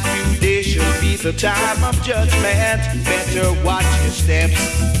last few days shall be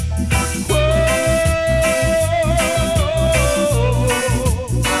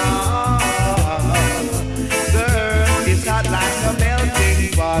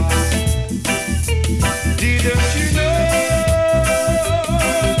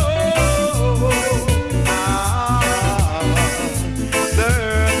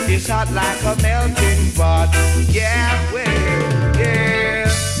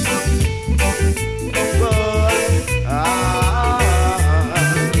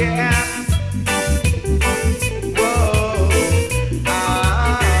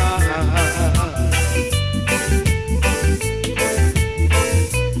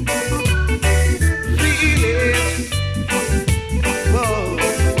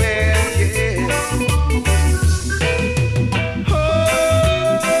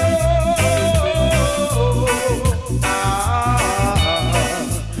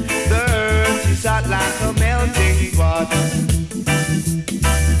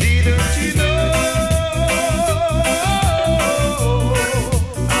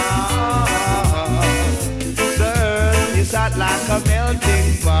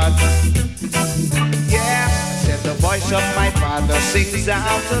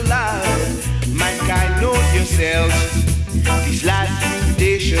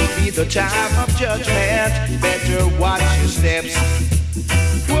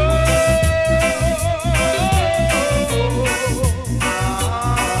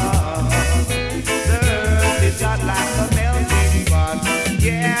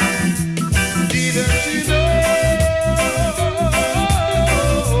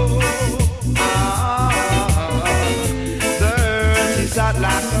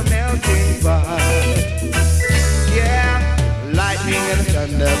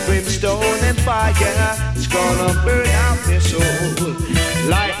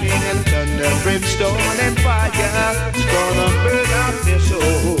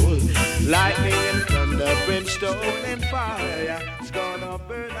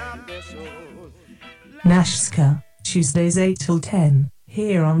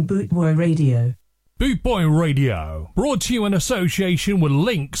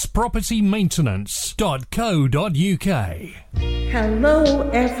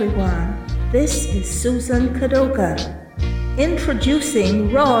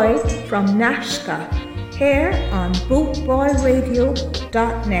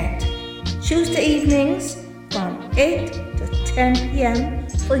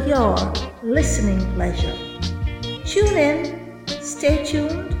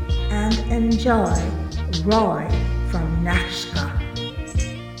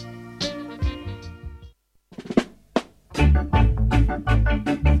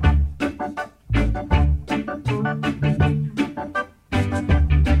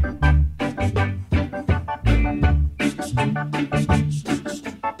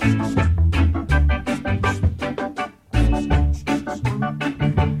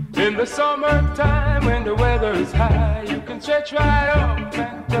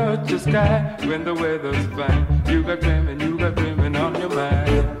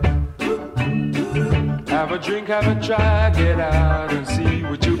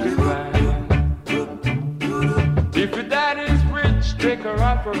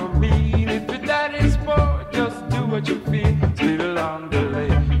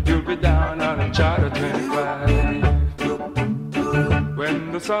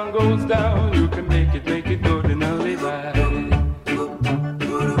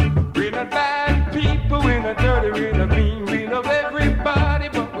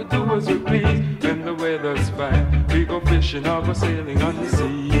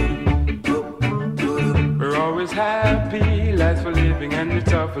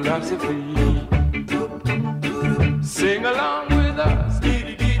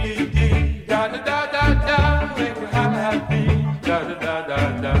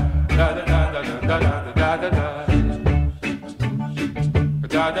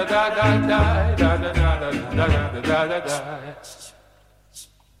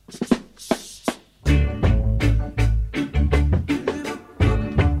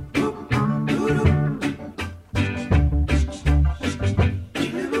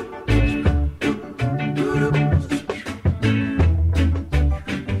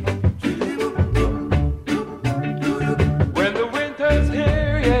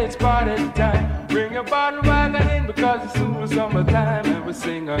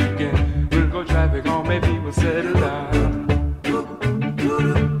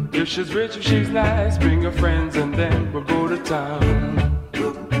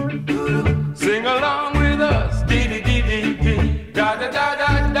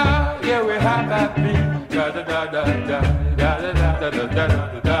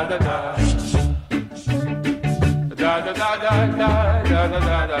da da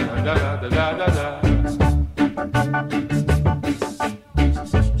da da da da da da da.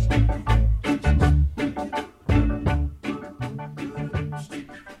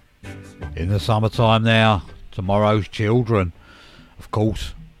 In the summertime now, Tomorrow's Children. Of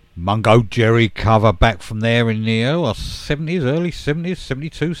course, Mungo Jerry cover back from there in the 70s, early 70s,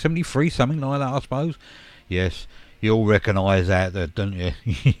 72, 73, something like that, I suppose. Yes, you'll recognise that, don't you?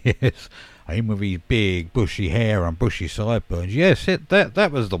 Yes, him with his big bushy hair and bushy sideburns. Yes,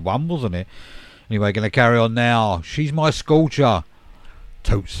 that was the one, wasn't it? Anyway, going to carry on now. She's My Sculpture,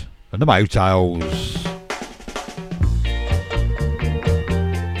 Toots and the Maytals.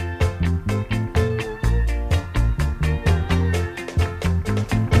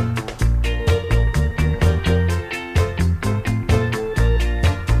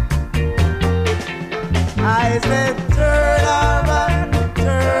 I said turn her back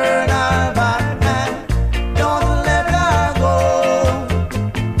and don't let her go.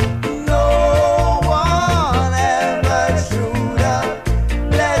 No one ever should have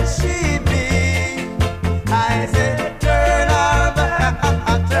let she be. I said turn her back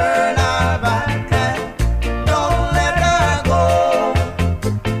and don't let her go.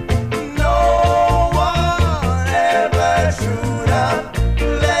 No one ever should have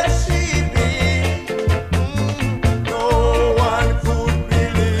let she be. No one could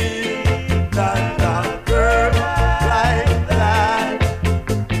believe that a girl like that.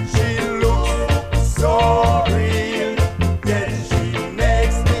 She looks so real, yet she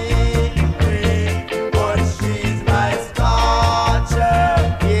makes me real. But she's my sculpture,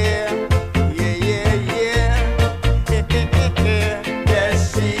 yeah. Yes,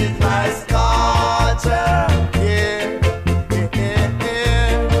 she's my sculpture, yeah.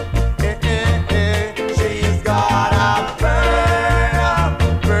 She's got a burner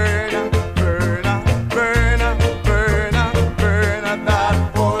that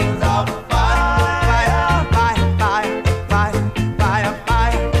pulls up fire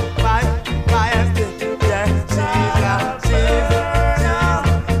stick. Yeah,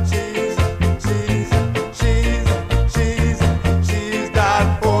 she's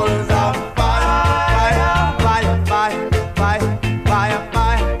that pulls up fire.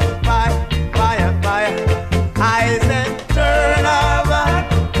 I said turn her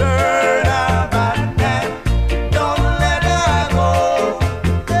back and don't let her go.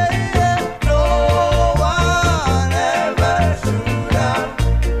 No one ever should have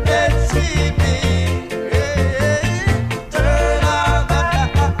let she be. Turn her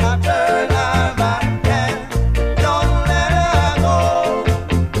back and don't let her go.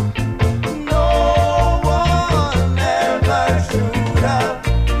 No one ever should have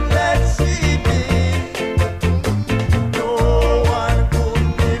let she be. No one could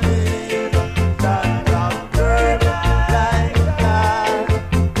believe that a girl like that,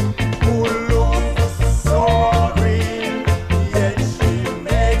 who looks so real, yet she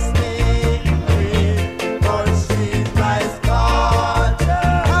makes me real. But she's my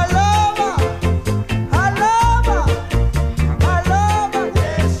sculpture. I love her.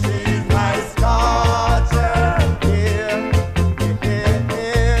 Yes, she's my sculpture.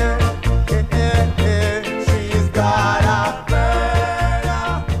 She's got a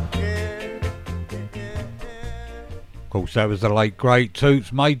burner. Of course, that was the late great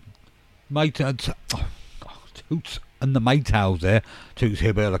Toots Toots and the Maytals there. Toots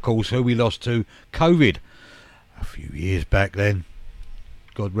Hibbert, of course, who we lost to COVID a few years back then.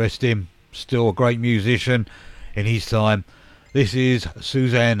 God rest him. Still a great musician in his time. This is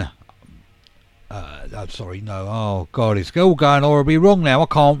Suzanne. Oh God, it's all going horribly wrong now. I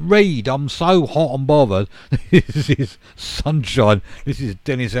can't read. I'm so hot and bothered. This is Sunshine. This is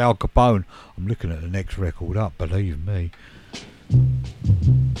Dennis Al Capone. I'm looking at the next record up, believe me.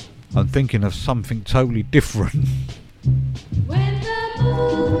 I'm thinking of something totally different. When the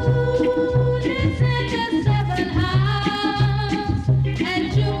moon is in the seventh house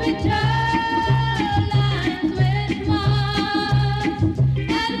and Jupiter lines with Mars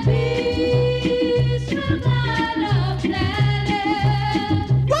and peace will guide our planet.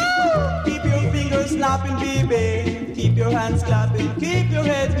 Woo! Keep your fingers snapping, baby. Keep your hands clapping. Keep your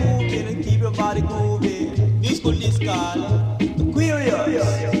head moving and keep your body moving. Disco Discal,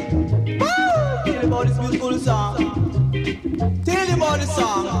 Aquarius. Woo! Tell them about this beautiful song. Tell them about the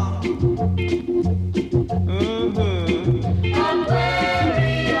song.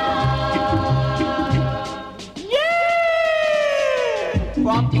 Yeah!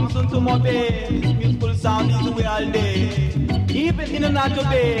 From Kingston to Mobile, this musical sound is the way all day. Even in the natural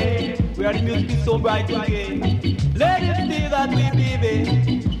bay, where the music is so bright again. Let it stay that way, baby.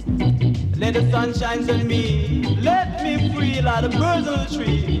 Let the sun shine on me. Let me free. free like the birds on the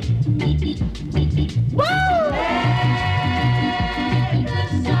tree. Woo! Let the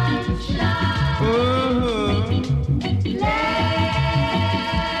sun shine.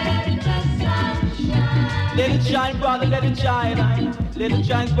 Let the sun shine. Let it shine, brother, let it shine. Let it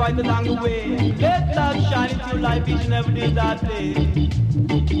shine bright along the way. Let love shine into your life each and every day that day.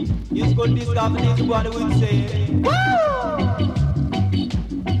 It's good this company, brother would say. Woo!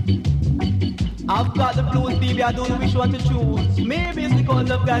 I've got the blues, baby, I don't know which one to choose. Maybe it's because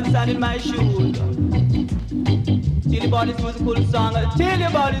of God standing in my shoes. Tell you about this musical song, tell you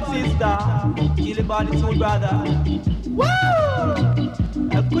about it, sister. Tell you about it, soul brother. Woo!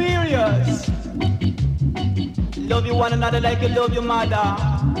 Aquarius. Love you one another like you love your mother.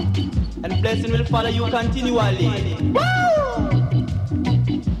 And blessing will follow you continually. Woo!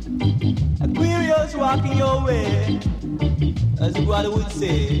 Aquarius walking your way, as the brother would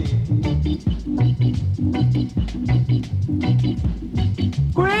say.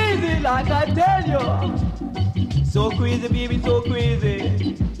 Crazy like I tell you. So crazy, baby, so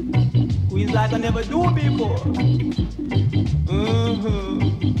crazy. Crazy like I never do before.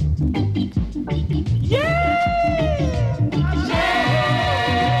 Yeah!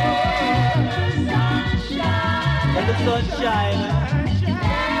 Let the sun shine.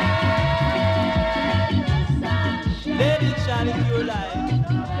 Let it shine into your life.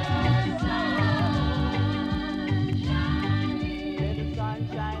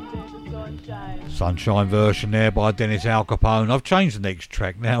 Sunshine version there by Dennis Al Capone. I've changed the next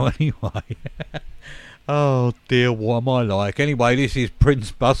track now anyway. Oh dear, what am I like? Anyway, this is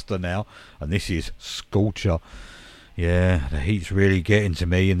Prince Buster now, and this is Scorcher. Yeah, the heat's really getting to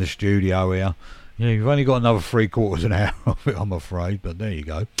me in the studio here. Yeah, you've only got another 3/4 of an hour of it, I'm afraid, but there you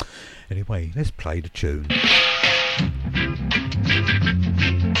go. Anyway, let's play the tune.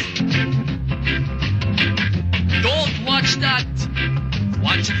 Don't watch that.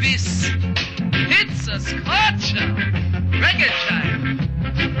 Watch this. It's a Scorcher. Reggae time.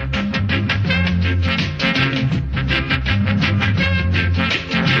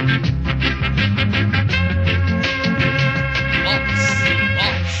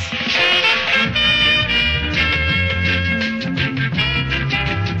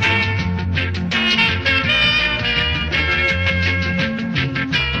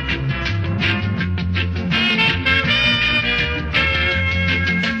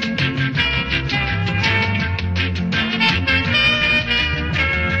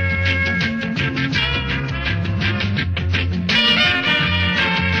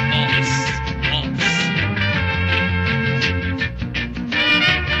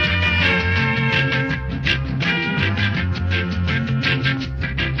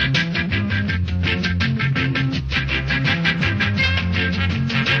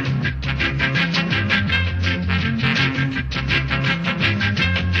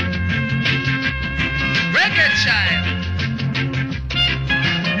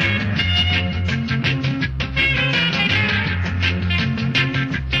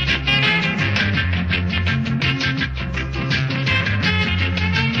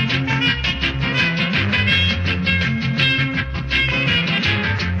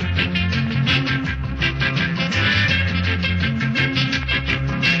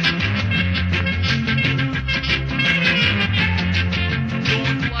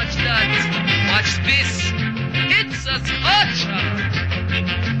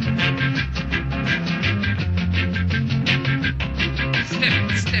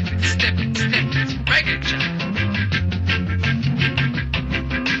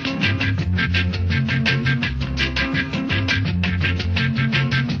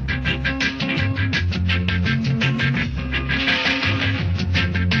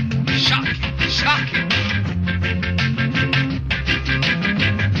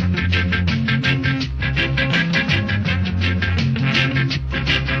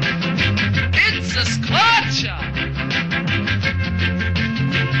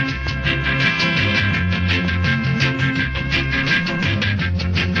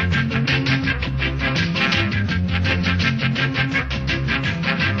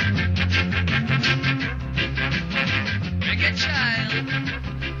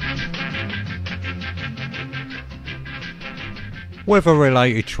 Weather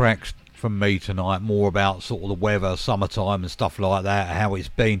related tracks from me tonight, more about sort of the weather, summertime and stuff like that, how it's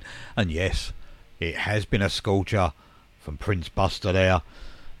been. And yes, it has been a scorcher from Prince Buster there.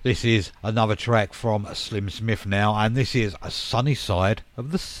 This is another track from Slim Smith now, and this is A Sunny Side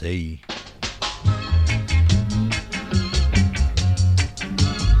of the Sea.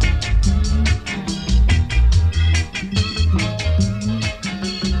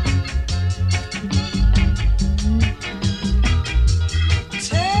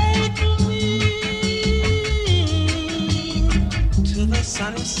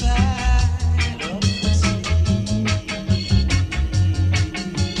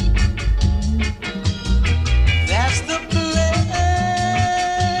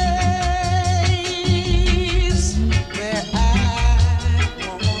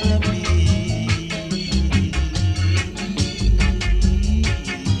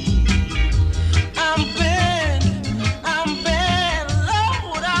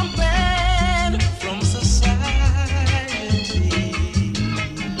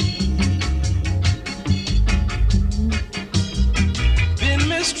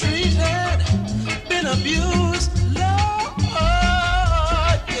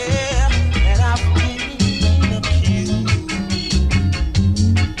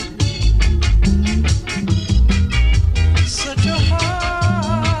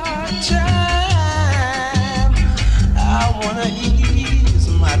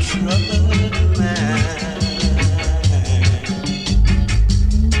 troubled man.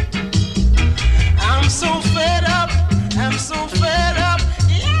 I'm so fed up, I'm so fed up,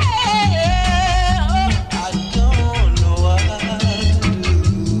 yeah, I don't know what to do.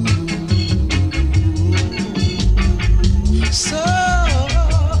 So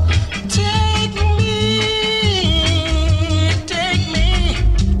take me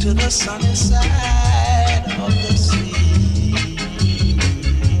to the sunny side of the sea.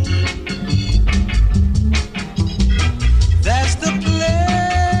 That's the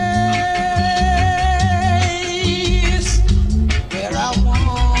place where I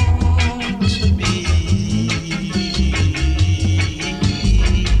want to be.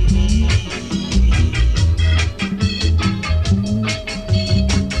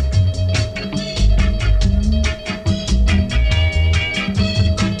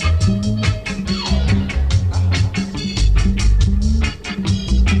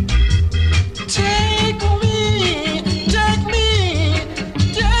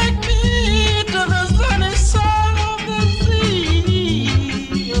 Take me to the sunny side of the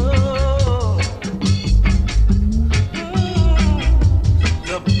sea. Oh,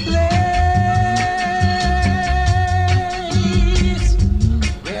 the place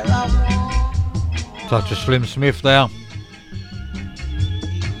where I want. Such a Slim Smith there.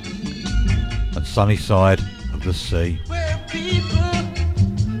 And Sunny Side of the Sea. Where people,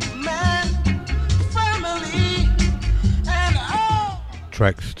 man, family, and all.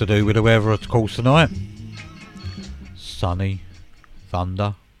 Tracks to do with the weather, of course, tonight. Sunny,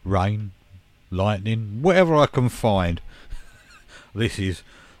 thunder, rain, lightning, whatever I can find. This is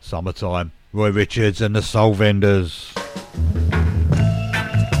Summertime. Roy Richards and the Soul Vendors.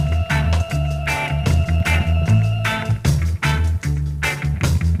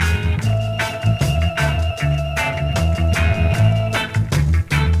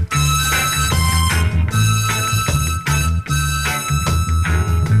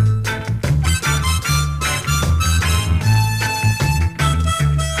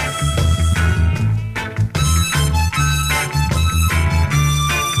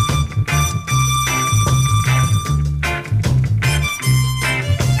 Take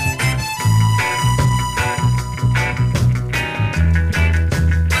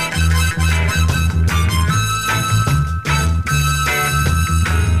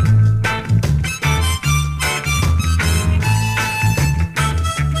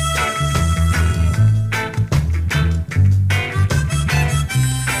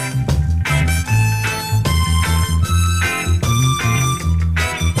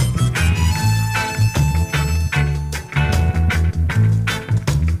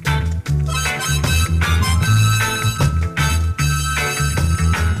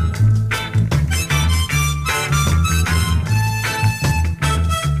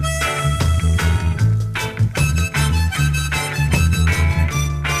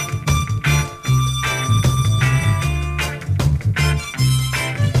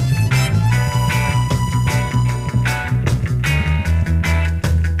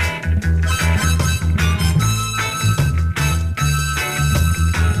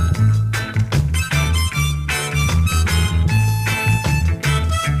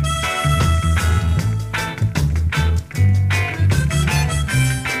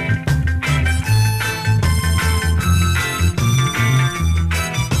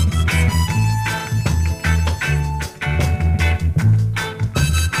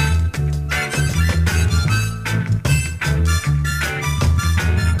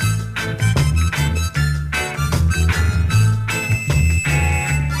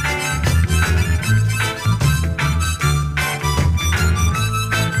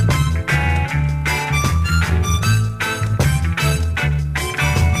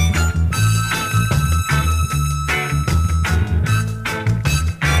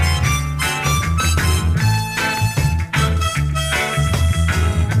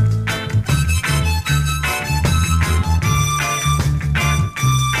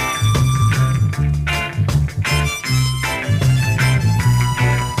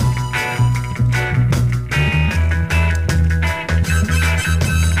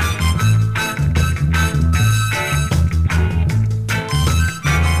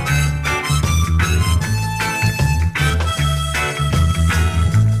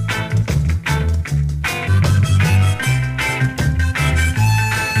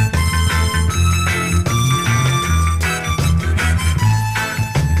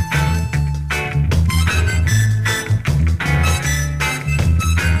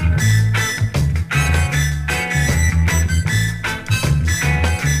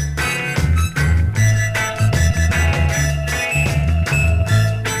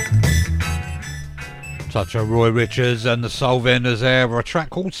Such a Roy Richards and the Soul Vendors there with a track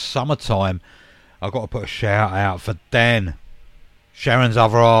called Summertime. I've got to put a shout out for Dan, Sharon's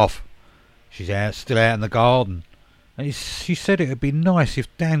other half. She's still out in the garden. And she said it would be nice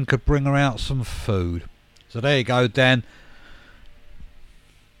if Dan could bring her out some food. So there you go, Dan.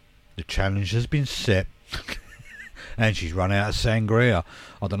 The challenge has been set. And she's run out of sangria.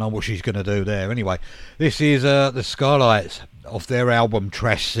 I don't know what she's going to do there. Anyway, this is the Starlights off their album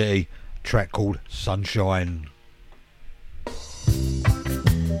Trash City. Track called Sunshine.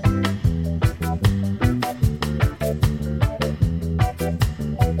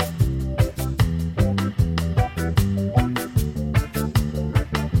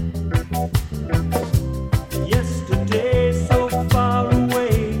 Yesterday so far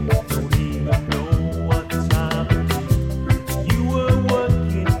away, don't even know what time it is. You were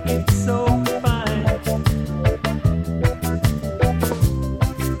working it so fine.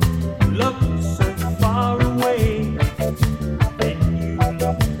 Love so far away, and you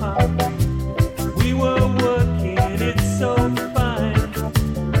look happy. We were working it so fine.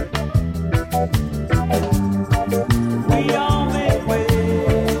 We all make way.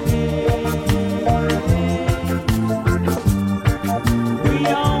 We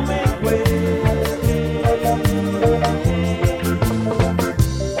all make way.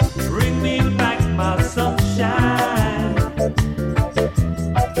 Bring me back my sunshine.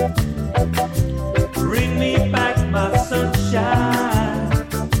 Bring me back my sunshine.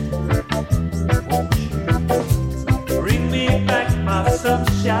 Won't you bring me back my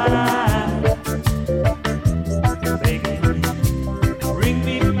sunshine? Begging you, bring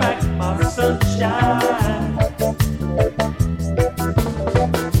me back my sunshine.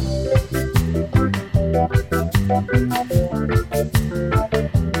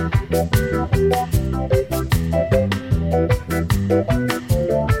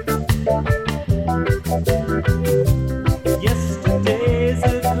 Yesterday's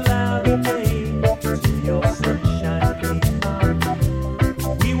a cloudy day till your sunshine came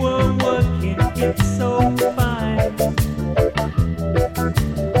out. We were working it so fine.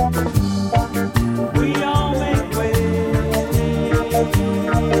 We all make way.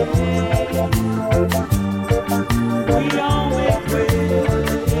 We all make way.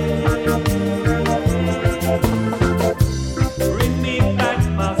 Bring me back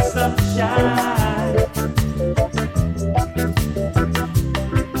my sunshine.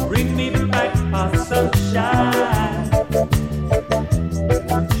 Bring me back my sunshine.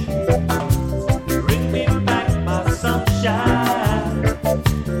 Won't you bring me back my sunshine?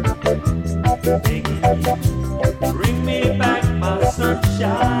 Begging you, bring me back my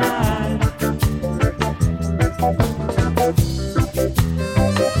sunshine.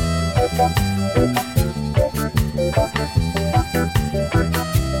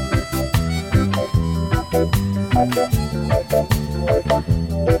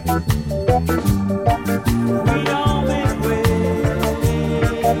 We all make way.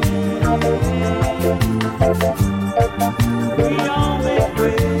 We all make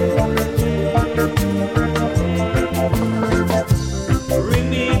way. Bring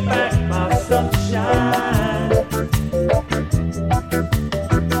me back my sunshine.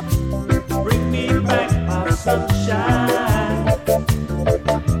 Bring me back my sunshine.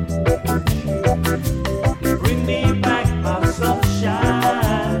 Bring me back my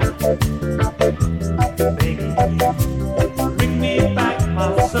sunshine. Begging you, bring me back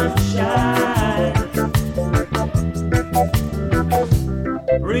my sunshine.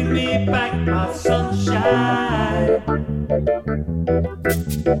 Bring me back my sunshine.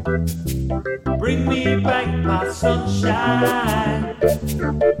 Bring me back my sunshine.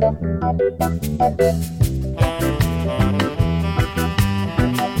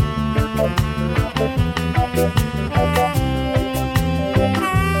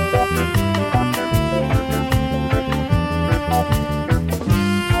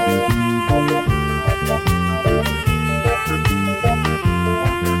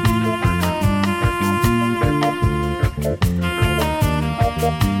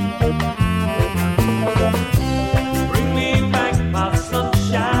 Bring me back my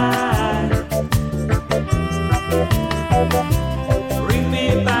sunshine. Bring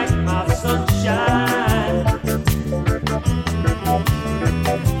me back my sunshine.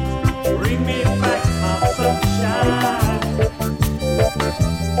 Bring me back my sunshine.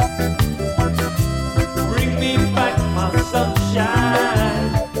 Bring me back my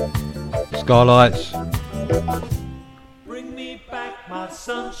sunshine. Starlights. Bring me back my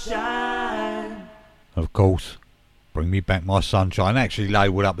sunshine. Of course. Bring Me Back My Sunshine, actually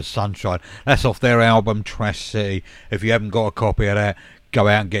labelled up as Sunshine. That's off their album Trash City. If you haven't got a copy of that, go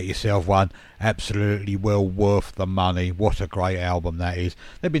out and get yourself one. Absolutely well worth the money. What a great album that is.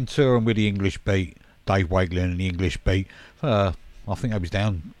 They've been touring with the English Beat, Dave Waglin and the English Beat. I think they was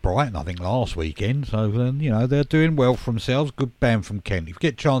down Brighton, I think, last weekend. So, they're doing well for themselves. Good band from Kent. If you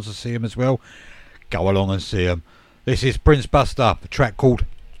get a chance to see them as well, go along and see them. This is Prince Buster, a track called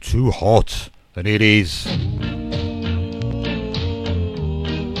Too Hot. And it is.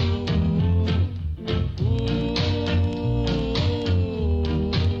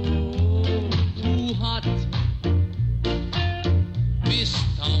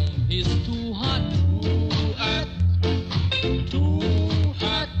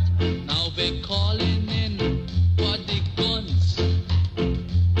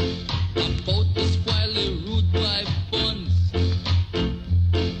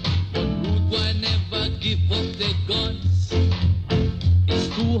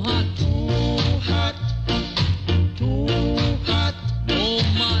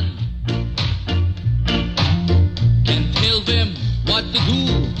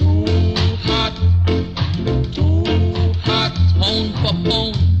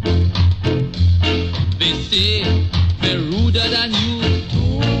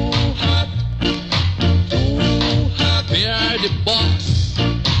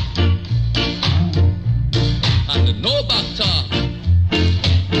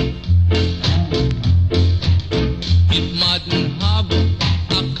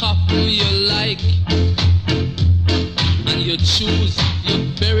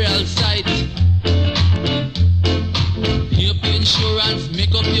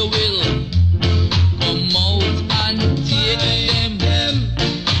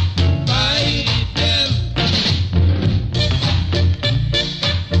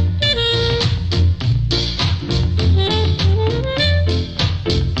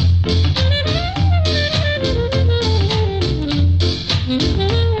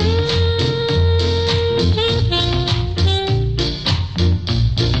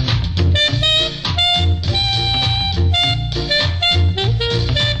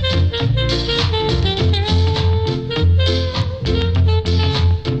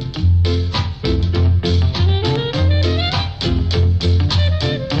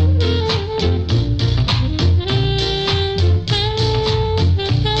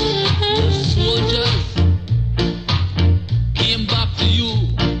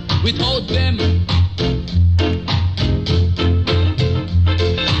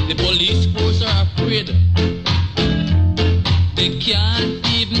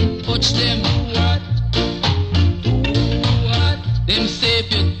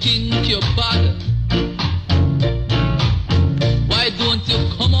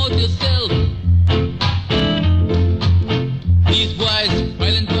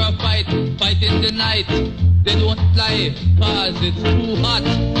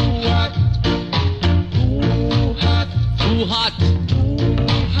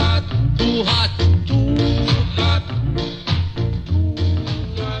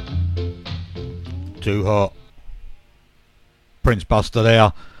 Buster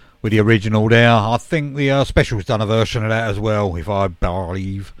there with the original there. I think the Special's done a version of that as well, if I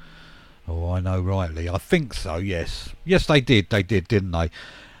believe. Oh, I know rightly. I think so, yes. Yes, they did, didn't they?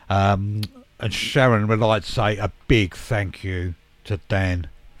 And Sharon would like to say a big thank you to Dan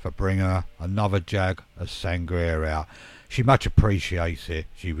for bringing her another jug of sangria out. She much appreciates it.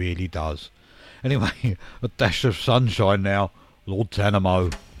 She really does. Anyway, a dash of sunshine now. Lord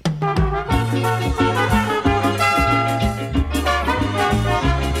Tanamo.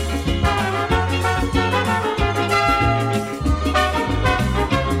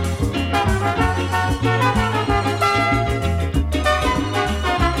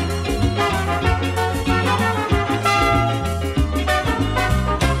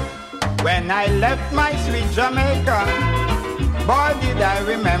 When I left my sweet Jamaica, boy did I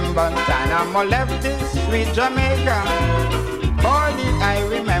remember. Tanamo left this sweet Jamaica, boy did I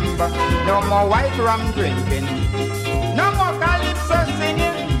remember. No more white rum drinking, no more calypso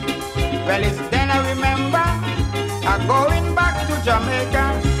singing. Well, it's then I remember I'm going back to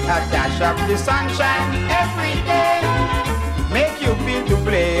Jamaica. A dash of the sunshine every day, make you feel to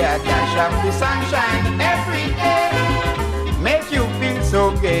play. A dash of the sunshine every day, make you feel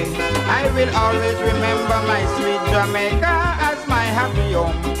so gay. I will always remember my sweet Jamaica as my happy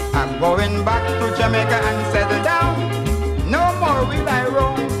home. I'm going back to Jamaica and settle down. No more will I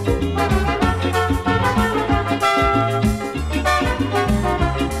roam.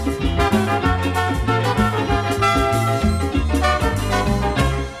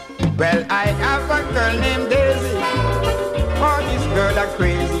 Well, I have a girl named Daisy.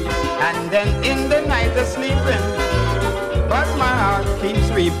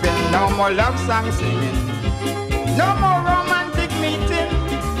 more love song singing. No more romantic meeting.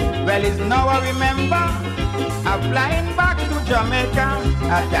 Well, it's now I remember. I'm flying back to Jamaica.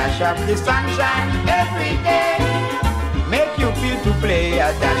 A dash of the sunshine every day. Make you feel to play. A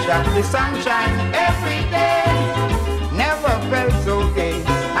dash of the sunshine every day. Never felt so gay.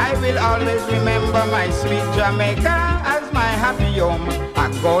 I will always remember my sweet Jamaica as my happy home.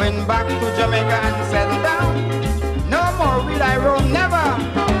 I'm going back to Jamaica and settle down. No more will I roam, never.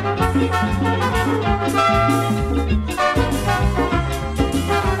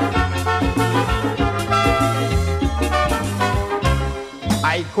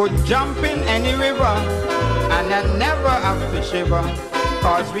 I could jump in any river and I never have to shiver,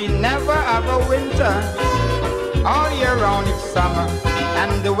 'cause we never have a winter. All year round it's summer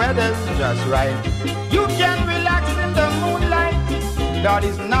and the weather's just right. You can relax in the moonlight. That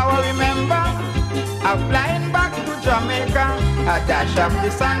is now I remember. I'm flying back to Jamaica. A dash of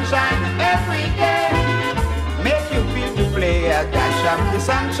the sunshine every day. Make you feel to play. A dash of the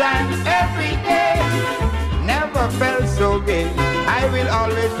sunshine every day. Never felt so gay. I will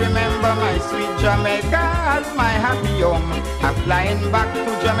always remember my sweet Jamaica as my happy home. I'm flying back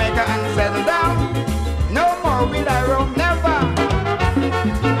to Jamaica and settle down. No more will I roam, never.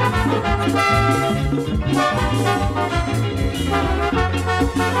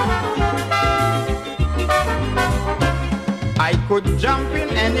 I could jump in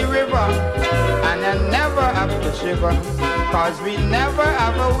any river and I never have to shiver, 'cause we never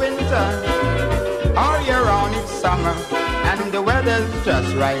have a winter. All year round it's summer and the weather's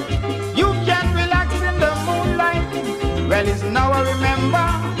just right. You can relax in the moonlight. Well, it's now I remember.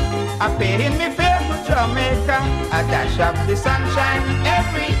 I paid in me fare to Jamaica. A dash of the sunshine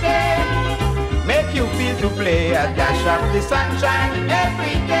every day. Make you feel to play. A dash of the sunshine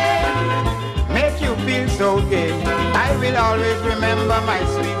every day. Make you feel so gay. I will always remember my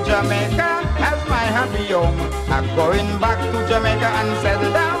sweet Jamaica as my happy home. I'm going back to Jamaica and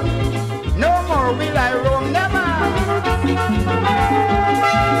settle down. No more will I roam, never.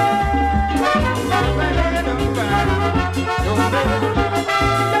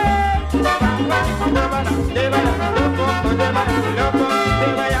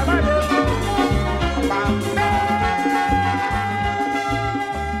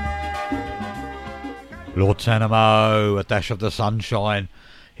 Lord Tanamo, A Dash of the Sunshine,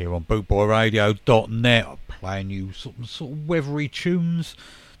 here on bootboyradio.net, playing you sort of weathery tunes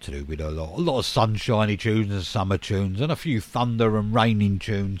to do with a lot of sunshiny tunes and summer tunes, and a few thunder and raining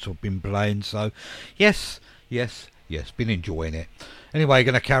tunes I've been playing. So yes, been enjoying it. Anyway,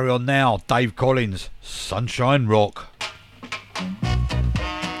 going to carry on now. Dave Collins, Sunshine Rock.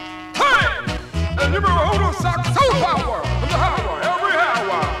 Hey! And you remember who sock soul power from the hour, every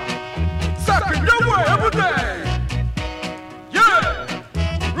hour. Sucking your way every day.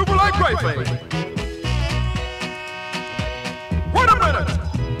 Yeah! Ruble like gravy. Wait a minute.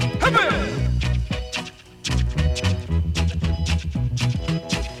 Come in.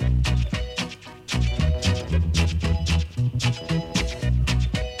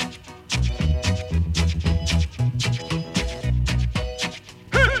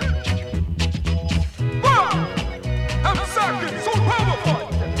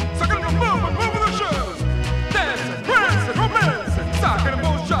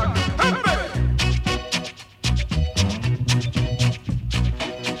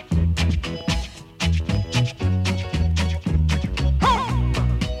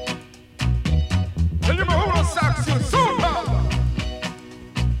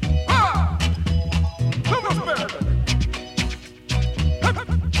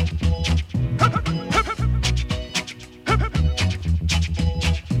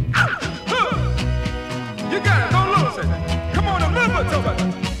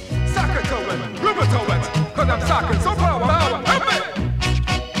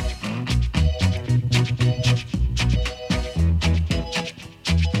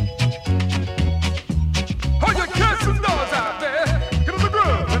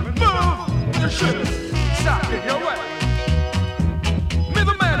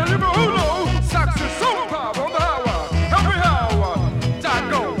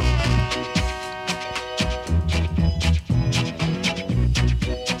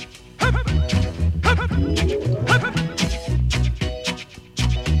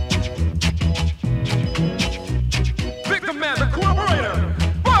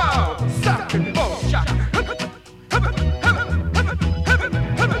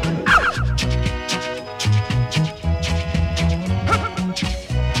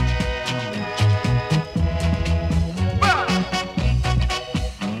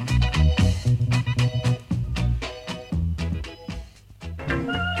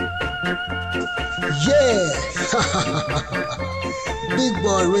 Yeah!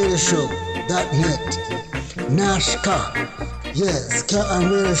 BigBoyRadioshow.net. Nashka. Yes, Ska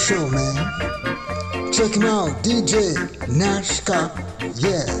and Radio Show, man. Check him out, DJ Nashka.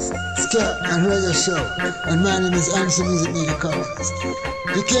 Yes, Ska and Radio Show. And my name is Anson Music Media Collins.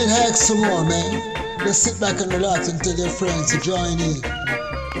 You can't hack some more, man. Just sit back and relax and tell your friends to join in.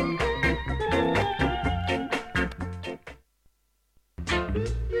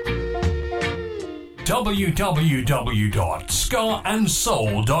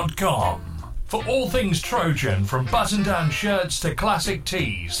 www.scarandsoul.com for all things Trojan, from button-down shirts to classic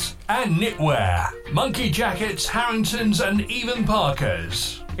tees and knitwear, monkey jackets, Harringtons and even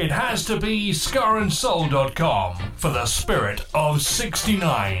Parkers. It has to be scarandsoul.com for the spirit of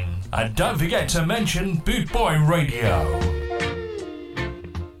 69. And don't forget to mention Boot Boy Radio.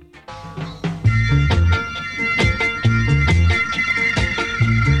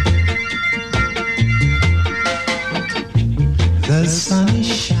 The sun is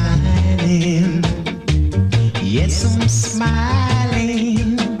shining, yes, I'm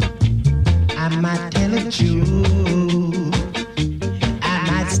smiling. I might tell a joke, I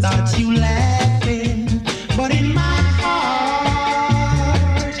might start you laughing, but in my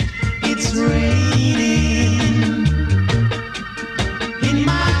heart, it's raining. In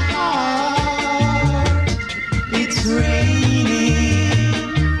my heart, it's raining.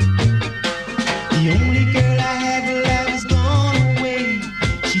 The only girl I have loved is gone away.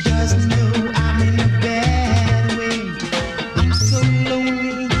 She doesn't know I'm in a bad way. I'm so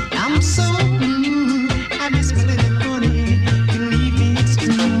lonely, I'm so blue. I miss my little honey. Believe me, it's true.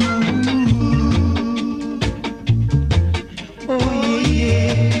 Oh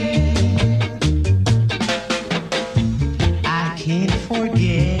yeah. I can't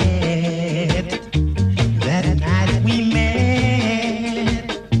forget that night we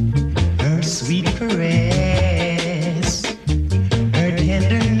met. Her sweet caress, her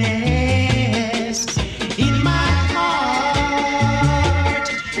tenderness. In my heart,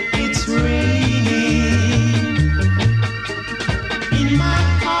 it's raining. In my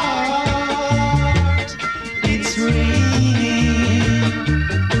heart, it's raining.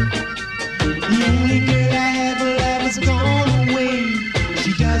 The only girl I ever loved is gone away.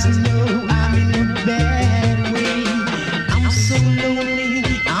 She doesn't know I'm in a bad way. I'm so lonely,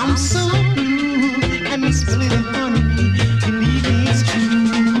 I'm so blue. I miss my little honey. Believe me, it's true.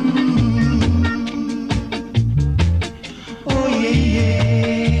 Oh yeah,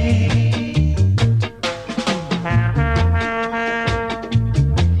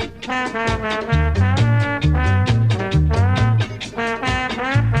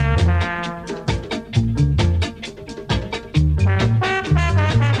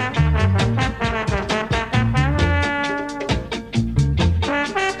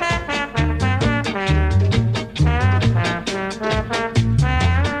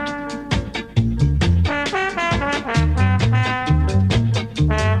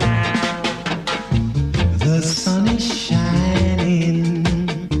 the sun is shining.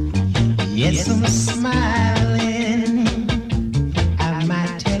 Yes, I'm smiling. I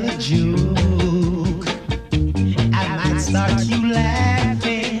might tell a joke. I might start you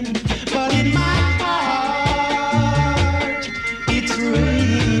laughing. But in my heart, it's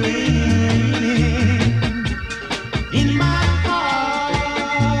raining. In my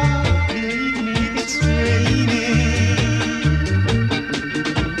heart, believe me, it's raining.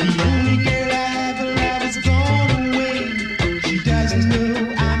 The only girl I ever loved is gone away. She doesn't know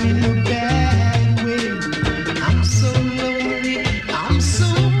I'm in a bad way. I'm so lonely, I'm so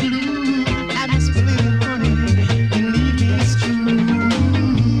blue. I miss my little honey. Believe me, it's true.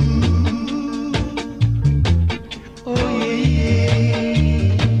 Oh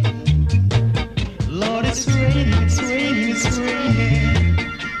yeah, Lord, it's raining, it's raining, it's raining.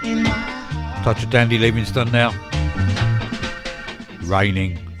 In my Touch of Dandy Livingstone now.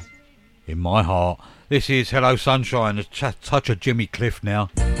 Raining in my heart. This is Hello Sunshine. A touch of Jimmy Cliff now.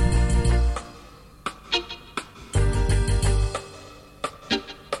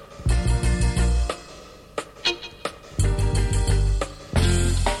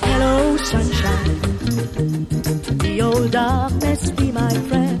 Hello, sunshine. The old darkness be my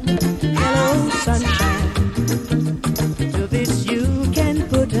friend. Hello, sunshine. To this you can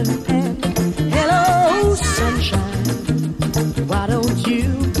put an end. Hello, sunshine. Why don't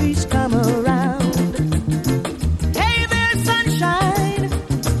you please come around? Hey there, sunshine.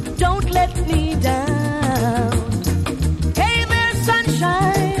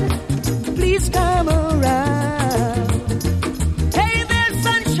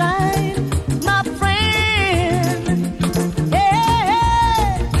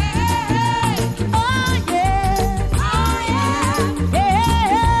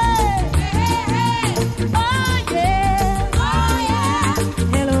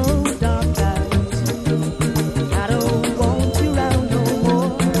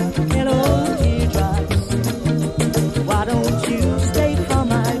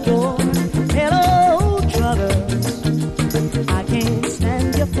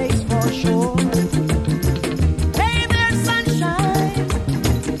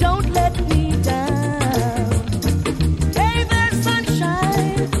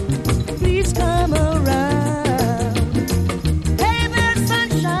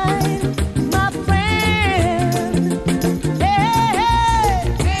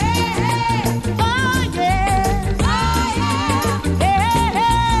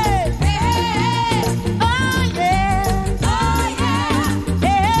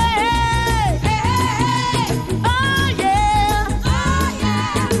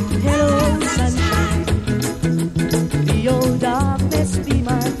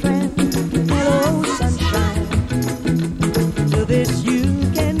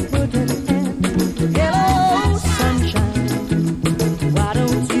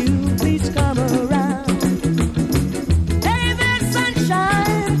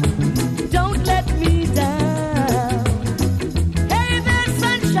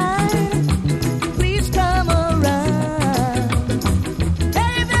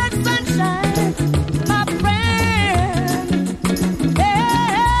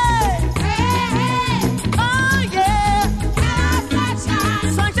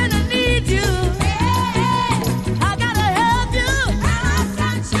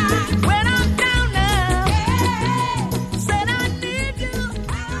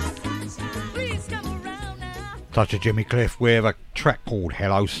 Such a Jimmy Cliff with a track called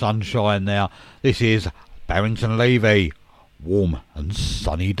Hello Sunshine now. This is Barrington Levy, Warm and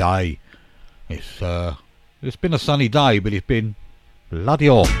Sunny Day. It's been a sunny day, but it's been bloody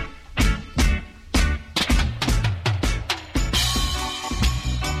hot.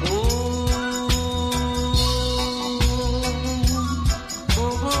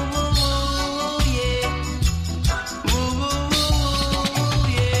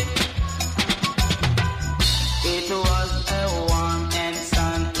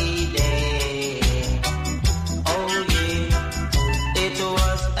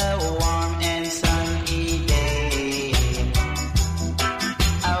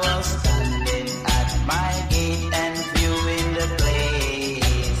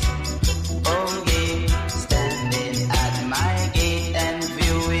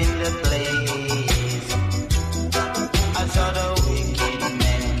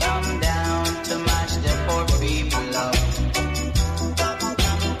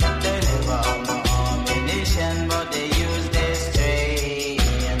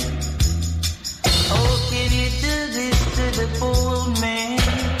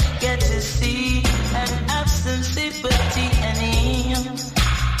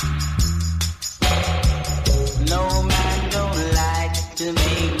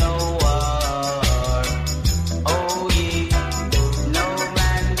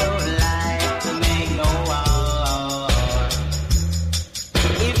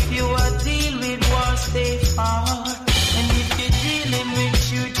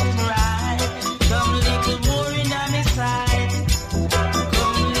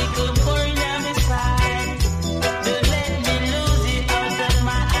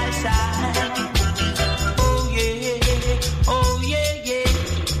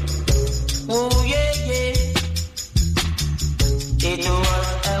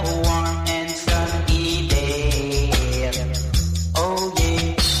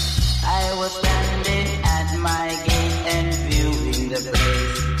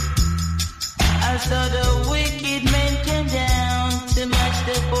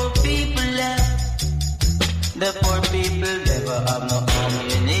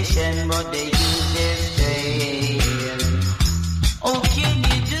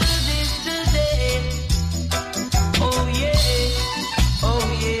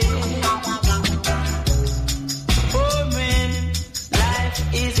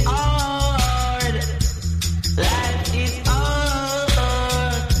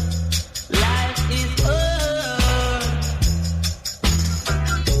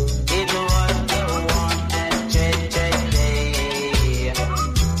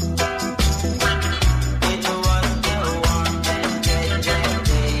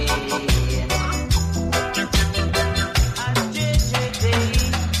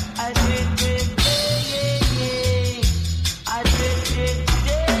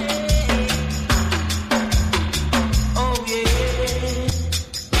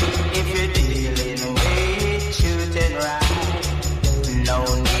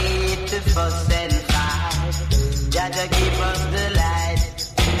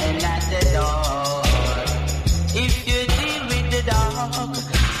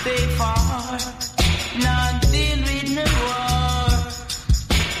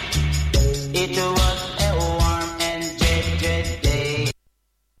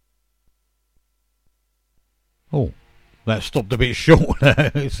 That stopped a bit short.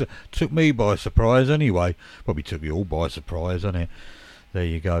 It took me by surprise anyway. Probably took you all by surprise, didn't it? There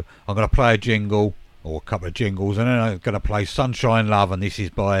you go. I'm going to play a jingle, or a couple of jingles, and then I'm going to play Sunshine Love, and this is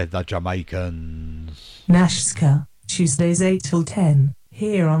by the Jamaicans. Nashska, Tuesdays 8 till 10,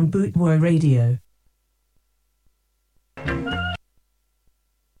 here on Bootboy Radio.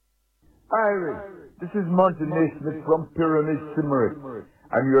 Irish, this is Monty Naismith from Pyramid Cymric,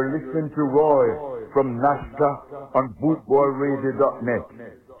 and you're listening to Roy from Nashka on bootboyradio.net.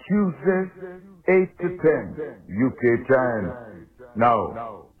 Tuesdays, 8 to 10, UK time. Now,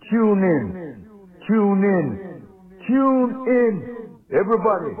 tune in.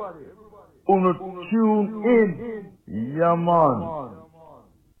 Everybody, uno tune in. Yeah, man.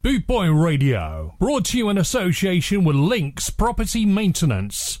 Bootboy Radio, brought to you in association with Links Property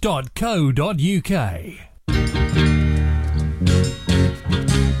Maintenance.co.uk.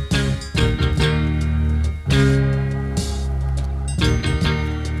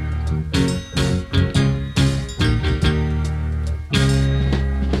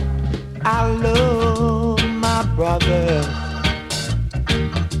 I love my brother,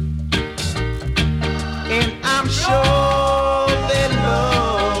 and I'm sure they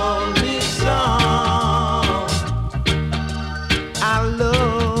love me some. I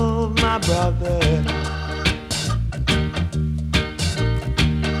love my brother,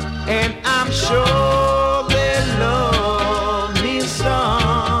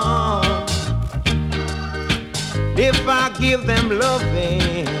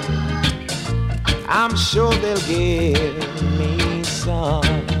 loving, I'm sure they'll give me some.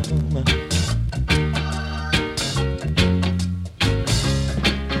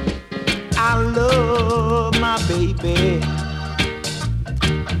 I love my baby,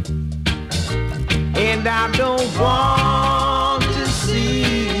 and I don't want to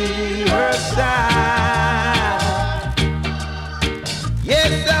see her sigh.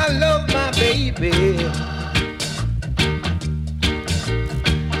 Yes, I love my baby,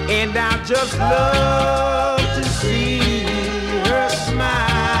 and I just love to see her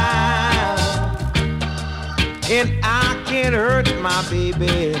smile. And I can't hurt my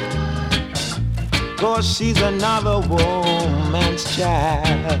baby, 'cause she's another woman's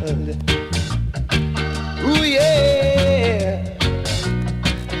child. Ooh, yeah.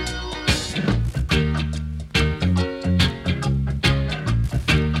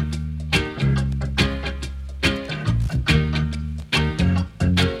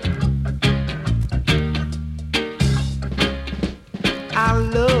 I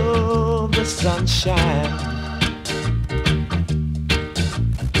love the sunshine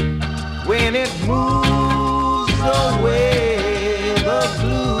when it moves away the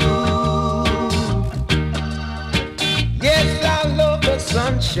blue. Yes, I love the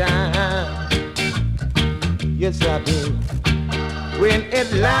sunshine. Yes, I do. When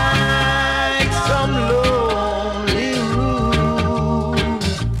it lights some lonely room,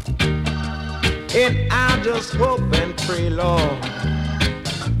 and I just hope and pray, Lord,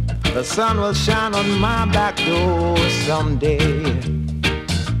 the sun will shine on my back door someday.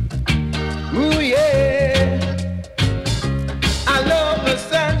 Ooh, yeah. I love the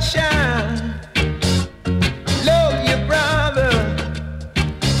sunshine. Love you, brother.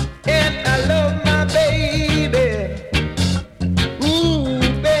 And I love my baby. Ooh,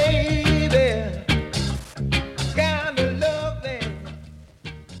 baby. Kinda loving.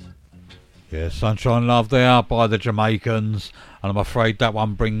 Yeah, Sunshine Love there by the Jamaicans. And I'm afraid that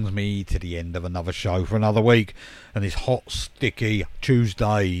one brings me to the end of another show for another week. And this hot, sticky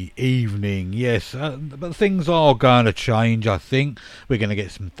Tuesday evening. Yes, but things are going to change, I think. We're going to get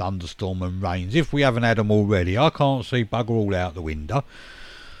some thunderstorm and rains, if we haven't had them already. I can't see bugger all out the window,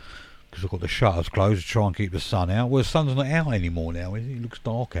 because I've got the shutters closed to try and keep the sun out. Well, the sun's not out anymore now. It looks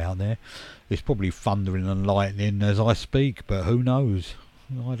dark out there. It's probably thundering and lightning as I speak, but who knows?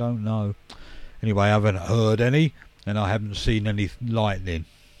 I don't know. Anyway, I haven't heard any, and I haven't seen any lightning.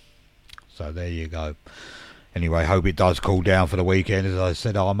 So there you go. Anyway, hope it does cool down for the weekend. As I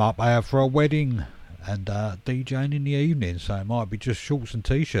said, I'm up there for a wedding and DJing in the evening, so it might be just shorts and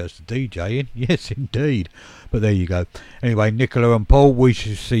t-shirts to DJing. Yes, indeed. But there you go. Anyway, Nicola and Paul, we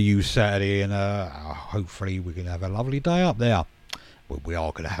shall see you Saturday, and hopefully we can have a lovely day up there. Well, we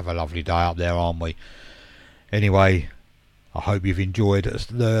are going to have a lovely day up there, aren't we? Anyway, I hope you've enjoyed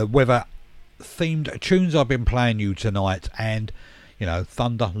the weather-themed tunes I've been playing you tonight, and you know,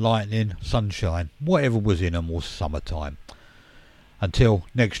 thunder, lightning, sunshine, whatever was in them was summertime. Until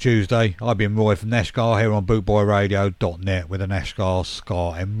next Tuesday, I've been Roy from Nashgar here on bootboyradio.net with the Nashgar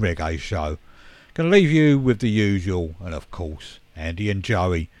Ska and Reggae Show. Gonna leave you with the usual, and of course, Andy and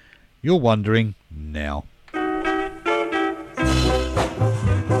Joey. You're wondering now.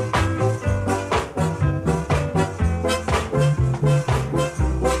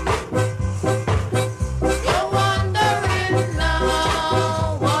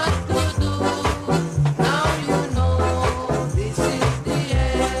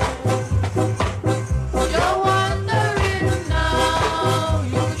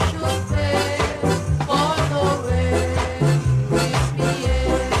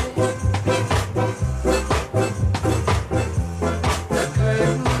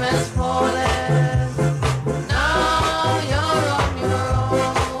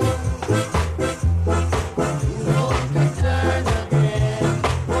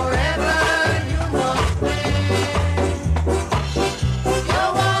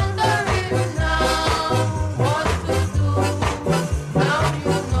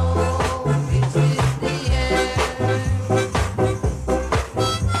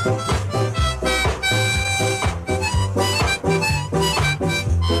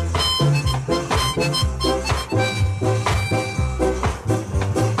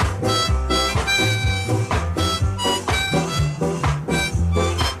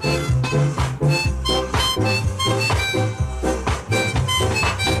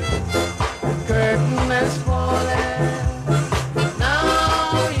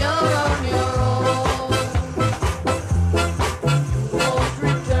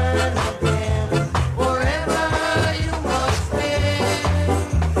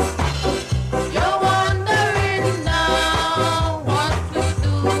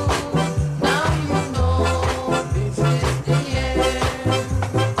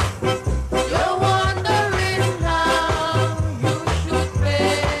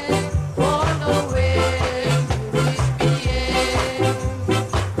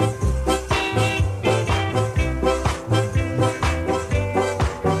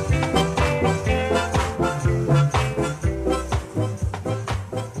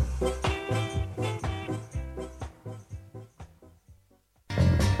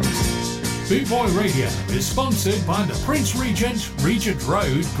 Bootboy Radio is sponsored by the Prince Regent, Regent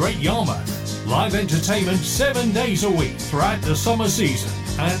Road, Great Yarmouth. Live entertainment 7 days a week throughout the summer season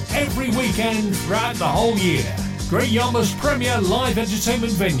and every weekend throughout the whole year. Great Yarmouth's premier live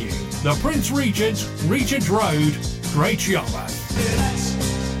entertainment venue, the Prince Regent, Regent Road, Great Yarmouth.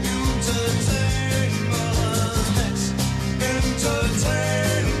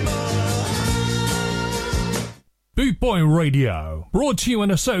 Bootboy Radio, brought to you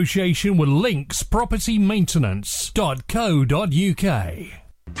in association with Links Property Maintenance.co.uk.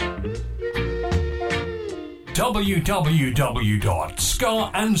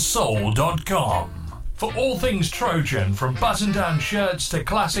 www.scarandsoul.com for all things Trojan, from button-down shirts to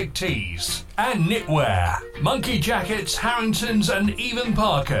classic tees and knitwear, monkey jackets, Harringtons and even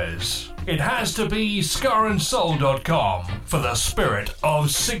Parkers. It has to be scarandsoul.com for the spirit of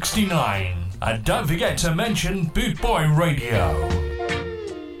 69. And don't forget to mention Bootboy Radio.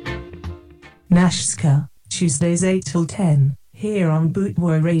 Nashska, Tuesdays 8 till 10, here on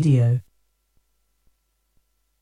Bootboy Radio.